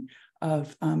beginning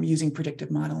of using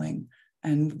predictive modeling,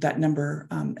 and that number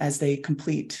as they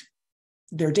complete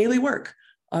their daily work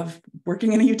of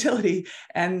working in a utility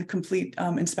and complete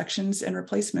inspections and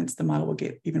replacements, the model will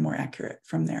get even more accurate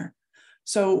from there.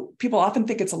 So people often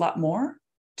think it's a lot more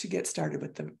to get started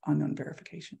with the unknown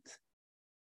verifications.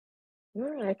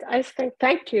 All right, I think,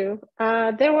 thank you.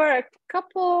 There were a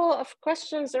couple of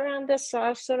questions around this, so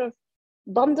I'll sort of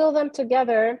bundle them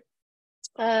together.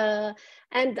 And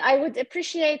I would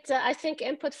appreciate, I think,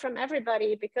 input from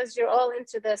everybody because you're all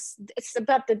into this. It's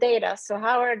about the data. So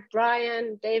Howard,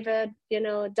 Bryan, David,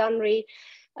 Dunrie.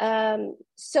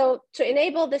 So to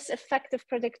enable this effective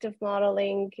predictive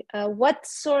modeling, what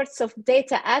sorts of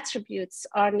data attributes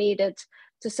are needed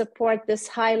to support this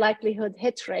high likelihood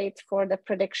hit rate for the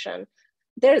prediction?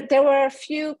 There were a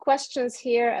few questions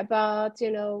here about,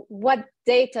 what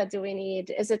data do we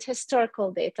need? Is it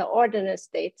historical data, ordinance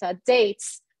data,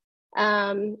 dates?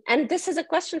 And this is a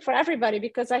question for everybody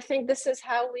because I think this is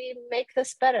how we make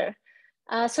this better.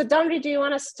 So Dunrie, do you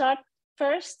want to start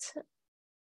first? I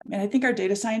mean, I think our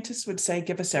data scientists would say,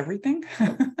 give us everything,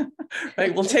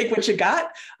 right? We'll take what you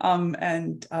got we'll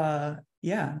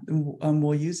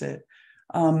use it.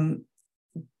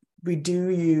 We do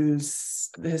use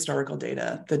the historical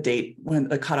data, the date, when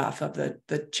the cutoff of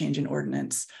the change in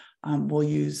ordinance. We'll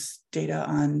use data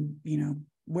on,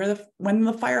 when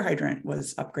the fire hydrant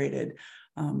was upgraded,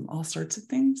 all sorts of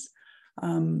things.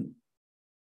 And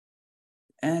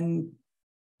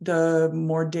the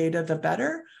more data, the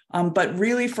better. But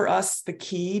really for us, the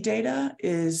key data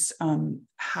is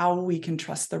how we can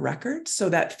trust the records. So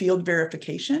that field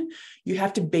verification, you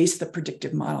have to base the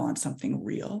predictive model on something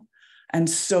real. And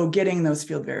so getting those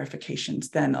field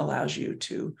verifications then allows you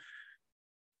to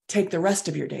take the rest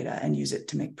of your data and use it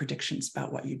to make predictions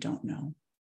about what you don't know.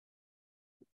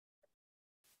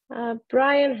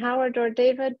 Bryan, Howard, or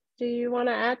David, do you want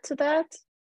to add to that?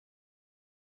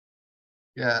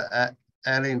 Yeah,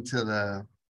 adding to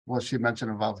what she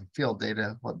mentioned about the field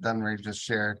data, what Dunrie just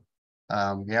shared.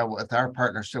 With our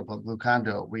partnership with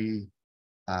BlueConduit, we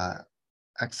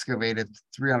excavated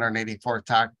 384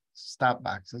 stop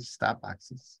boxes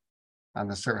on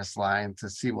the service line to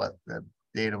see what the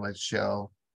data would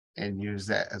show and use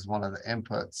that as one of the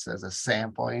inputs as a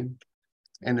sampling.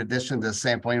 In addition to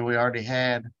sampling, we already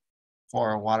had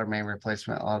for water main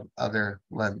replacement, other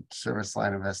lead service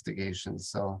line investigations.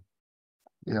 So,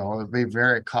 it would be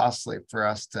very costly for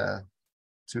us to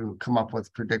come up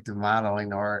with predictive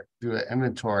modeling or do an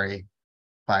inventory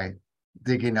by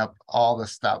digging up all the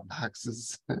stop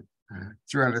boxes,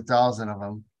 300,000 of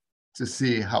them, to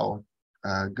see how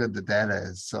good the data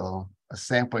is. So a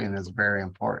sampling is very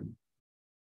important.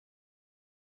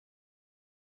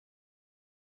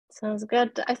 Sounds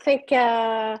good. I think we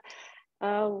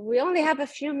only have a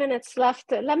few minutes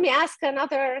left. Let me ask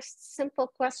another simple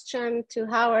question to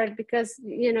Howard, because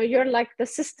you're like the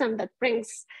system that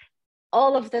brings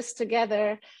all of this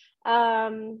together.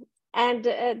 And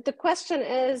the question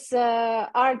is,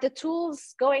 are the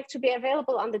tools going to be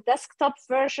available on the desktop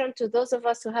version to those of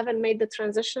us who haven't made the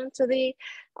transition to the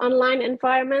online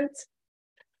environment?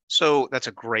 So that's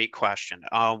a great question.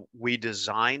 We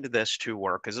designed this to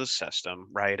work as a system,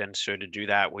 right? And so to do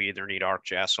that, we either need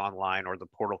ArcGIS Online or the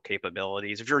portal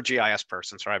capabilities. If you're a GIS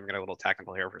person, sorry, I'm going to get a little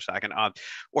technical here for a second,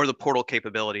 or the portal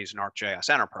capabilities in ArcGIS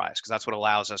Enterprise, because that's what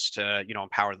allows us to,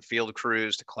 empower the field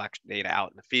crews to collect data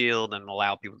out in the field and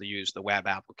allow people to use the web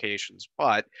applications.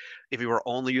 But if you were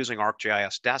only using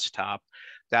ArcGIS Desktop,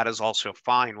 that is also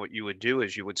fine. What you would do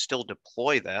is you would still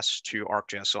deploy this to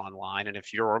ArcGIS Online. And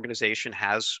if your organization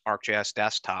has ArcGIS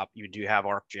Desktop, you do have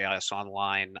ArcGIS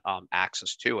Online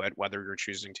access to it, whether you're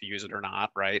choosing to use it or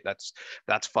not, right? That's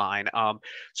fine.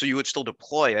 So you would still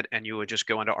deploy it, and you would just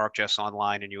go into ArcGIS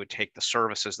Online and you would take the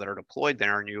services that are deployed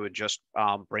there and you would just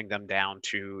bring them down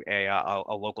to a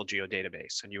local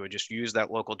geodatabase. And you would just use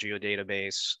that local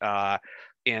geodatabase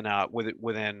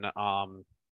within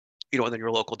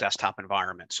your local desktop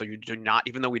environment. So you do not,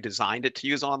 even though we designed it to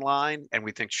use online, and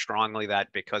we think strongly that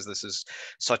because this is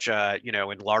such a,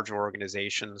 in larger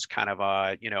organizations, kind of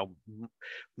a,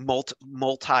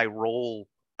 multi-role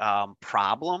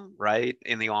problem, right?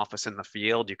 In the office, in the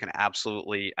field, you can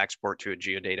absolutely export to a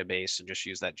geodatabase and just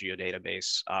use that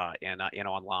geodatabase in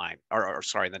online, or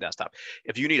sorry, in the desktop.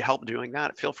 If you need help doing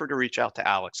that, feel free to reach out to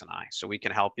Alex and I, so we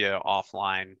can help you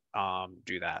offline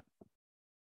do that.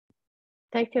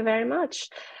 Thank you very much.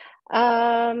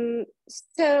 So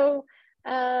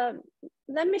let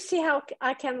me see how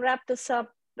I can wrap this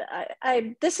up.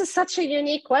 This is such a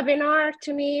unique webinar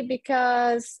to me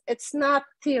because it's not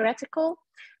theoretical.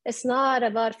 It's not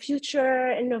about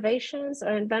future innovations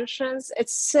or inventions.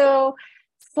 It's so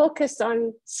focused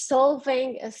on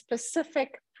solving a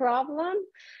specific problem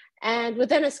and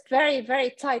within a very,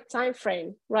 very tight time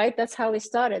frame, right? That's how we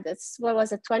started. It's,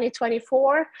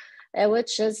 2024,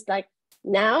 which is like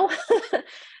now.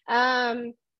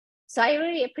 So I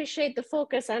really appreciate the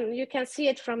focus, and you can see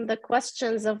it from the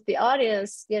questions of the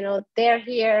audience. They're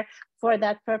here for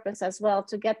that purpose as well,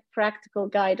 to get practical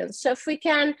guidance. So if we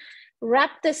can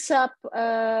wrap this up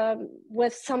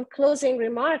with some closing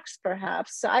remarks,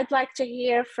 perhaps. So I'd like to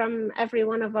hear from every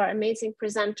one of our amazing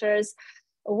presenters,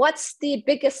 what's the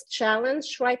biggest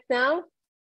challenge right now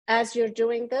as you're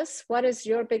doing this? What is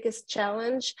your biggest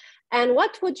challenge? And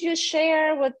what would you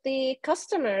share with the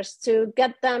customers to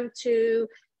get them to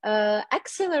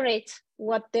accelerate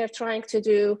what they're trying to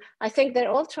do? I think they're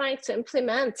all trying to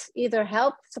implement, either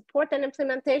help support an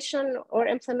implementation or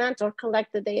implement or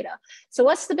collect the data. So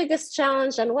what's the biggest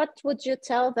challenge, and what would you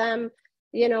tell them,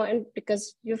 you know, and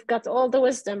because you've got all the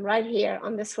wisdom right here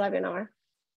on this webinar.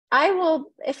 I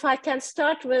will, if I can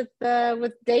start with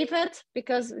David,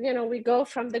 because, you know, we go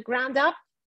from the ground up.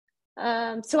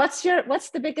 So what's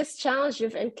the biggest challenge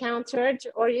you've encountered,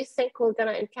 or you think we're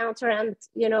gonna encounter, and,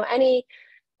 you know,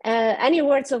 any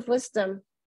words of wisdom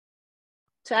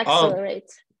to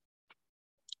accelerate?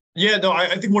 Yeah, no,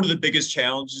 I think one of the biggest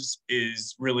challenges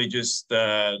is really just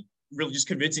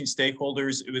convincing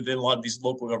stakeholders within a lot of these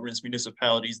local governments,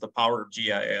 municipalities, the power of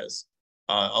GIS.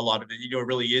 A lot of it, you know,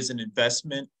 really is an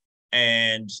investment,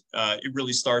 and it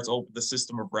really starts with the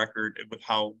system of record with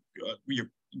how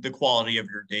the quality of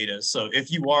your data. So if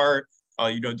you are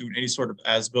you know, doing any sort of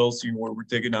as-built, you know, where we're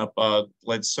digging up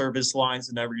lead service lines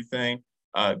and everything,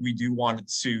 we do want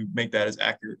to make that as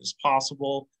accurate as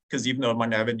possible, because even though it might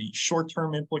not have any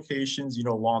short-term implications, you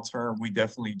know, long-term, we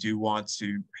definitely do want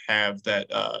to have that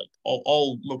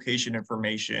all location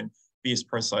information be as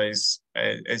precise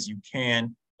as you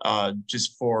can,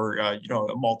 just for, you know,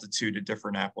 a multitude of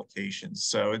different applications.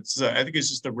 So it's, I think it's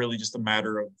just really just a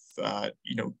matter of,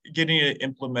 you know, getting it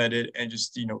implemented and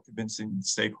just, you know, convincing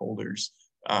stakeholders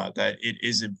that it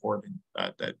is important,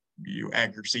 that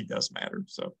accuracy does matter.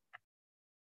 So.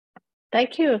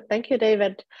 Thank you,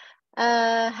 David.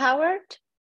 Howard?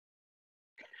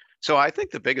 So I think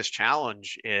the biggest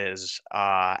challenge is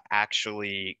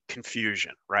actually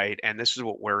confusion, right? And this is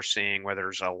what we're seeing, where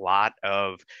there's a lot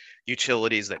of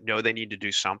utilities that know they need to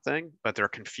do something, but they're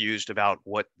confused about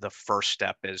what the first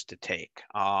step is to take.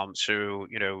 So,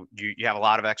 you know, you have a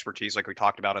lot of expertise, like we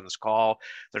talked about in this call.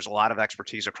 There's a lot of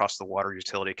expertise across the water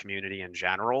utility community in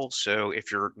general. So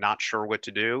if you're not sure what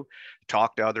to do,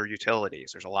 talk to other utilities.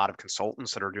 There's a lot of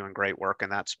consultants that are doing great work in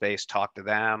that space. Talk to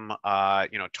them,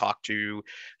 you know, talk to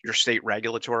your state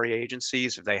regulatory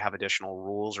agencies if they have additional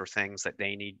rules or things that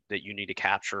you need to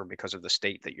capture because of the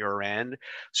state that you're in.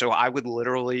 So I would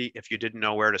literally, if you didn't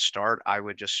know where to start, I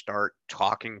would just start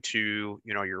talking to,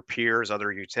 you know, your peers,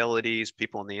 other utilities,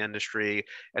 people in the industry,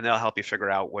 and they'll help you figure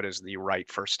out what is the right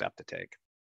first step to take.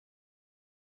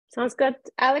 Sounds good.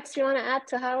 Alex, you want to add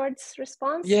to Howard's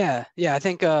response? Yeah. I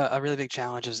think a really big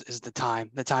challenge is the time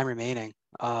remaining.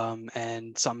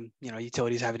 And some, you know,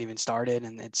 utilities haven't even started,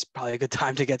 and it's probably a good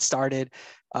time to get started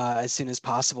as soon as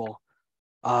possible.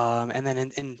 And then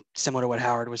in similar to what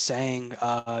Howard was saying,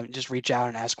 just reach out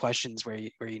and ask questions where you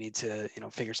need to, you know,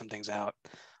 figure some things out.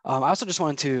 I also just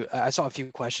wanted to, I saw a few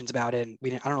questions about it, and I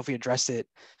don't know if we addressed it.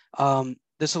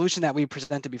 The solution that we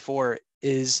presented before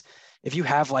is, if you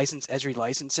have Esri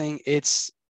licensing,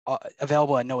 it's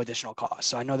available at no additional cost.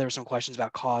 So I know there were some questions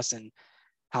about cost and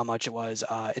how much it was.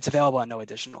 It's available at no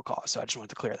additional cost. So I just wanted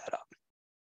to clear that up.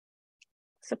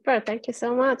 Super, thank you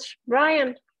so much.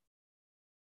 Bryan.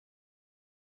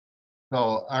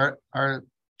 So our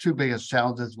two biggest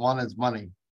challenges, one is money.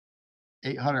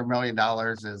 $800 million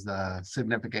is a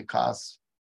significant cost.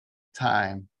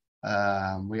 Time.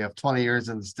 We have 20 years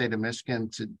in the state of Michigan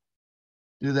to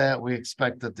do that. We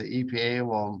expect that the EPA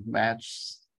will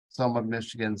match some of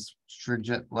Michigan's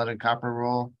stringent lead and copper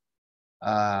rule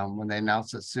when they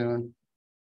announce it soon.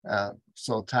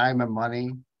 So time and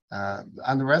money.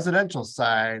 On the residential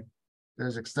side,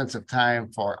 there's extensive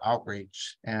time for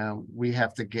outreach, and we do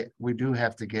have to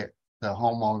get the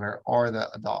homeowner or the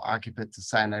occupant to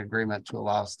sign an agreement to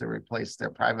allow us to replace their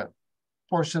private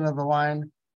portion of the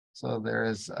line. So there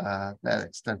is that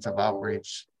extensive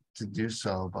outreach to do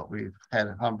so, but we've had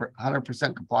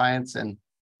 100% compliance and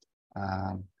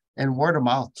word of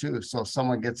mouth too. So if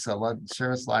someone gets a lead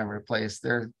service line replaced,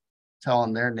 they're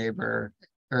telling their neighbor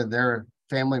or their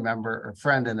family member or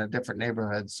friend in a different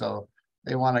neighborhood, so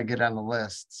they want to get on the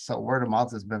list. So word of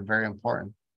mouth has been very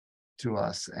important to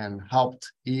us and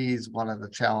helped ease one of the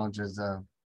challenges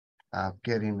of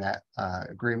getting that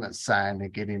agreement signed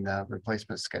and getting the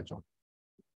replacement schedule.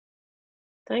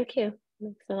 Thank you.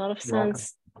 Makes a lot of You're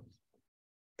sense.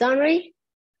 Dunrie,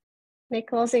 any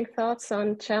closing thoughts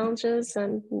on challenges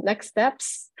and next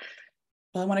steps?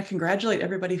 Well, I want to congratulate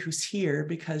everybody who's here,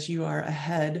 because you are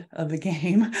ahead of the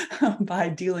game by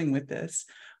dealing with this.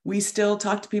 We still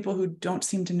talk to people who don't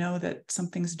seem to know that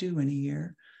something's due in a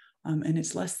year, and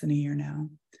it's less than a year now.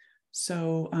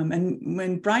 So, and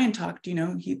when Bryan talked, you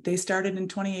know, they started in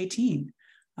 2018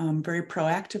 very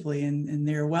proactively, and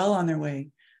they're well on their way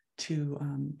to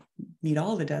meet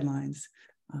all the deadlines,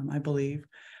 I believe.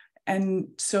 And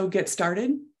so get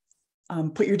started.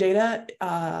 Put your data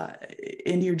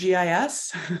into your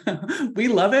GIS. We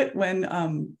love it when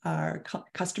our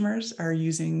customers are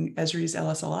using Esri's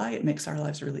LSLI. It makes our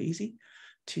lives really easy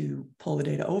to pull the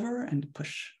data over and to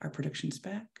push our predictions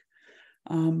back.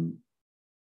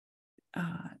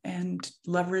 And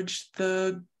leverage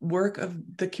the work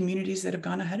of the communities that have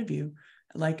gone ahead of you.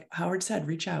 Like Howard said,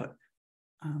 reach out.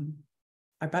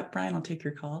 I bet, Bryan, I'll take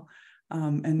your call.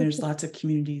 And there's lots of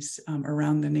communities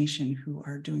around the nation who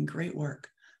are doing great work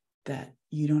that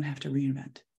you don't have to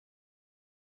reinvent.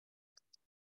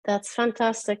 That's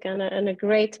fantastic and a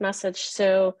great message.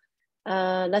 So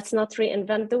let's not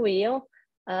reinvent the wheel.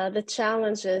 The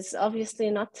challenge is obviously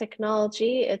not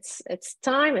technology, it's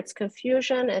time, it's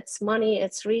confusion, it's money,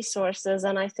 it's resources.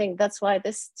 And I think that's why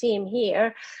this team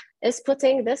here is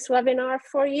putting this webinar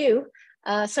for you.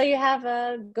 So you have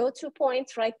a go-to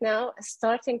point right now, a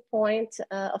starting point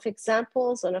of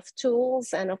examples and of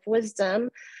tools and of wisdom.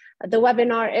 The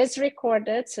webinar is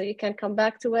recorded, so you can come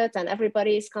back to it and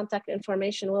everybody's contact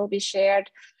information will be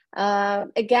shared.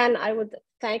 Again, I would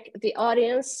thank the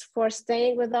audience for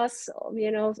staying with us, you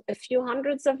know, a few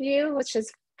hundreds of you, which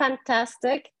is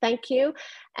fantastic. Thank you.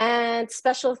 And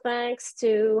special thanks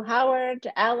to Howard,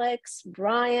 Alex,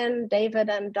 Bryan, David,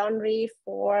 and Dunrie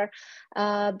for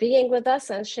being with us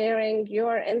and sharing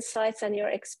your insights and your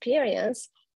experience.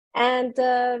 And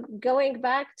going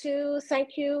back to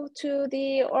thank you to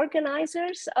the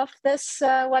organizers of this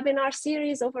webinar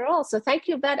series overall. So thank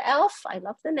you, Bad Elf. I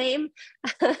love the name.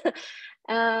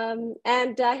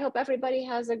 And I hope everybody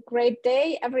has a great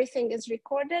day. Everything is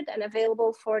recorded and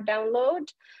available for download.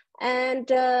 And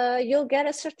you'll get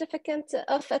a certificate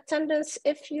of attendance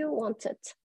if you want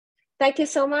it. Thank you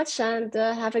so much and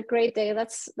have a great day.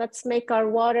 Let's make our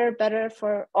water better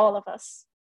for all of us.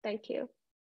 Thank you.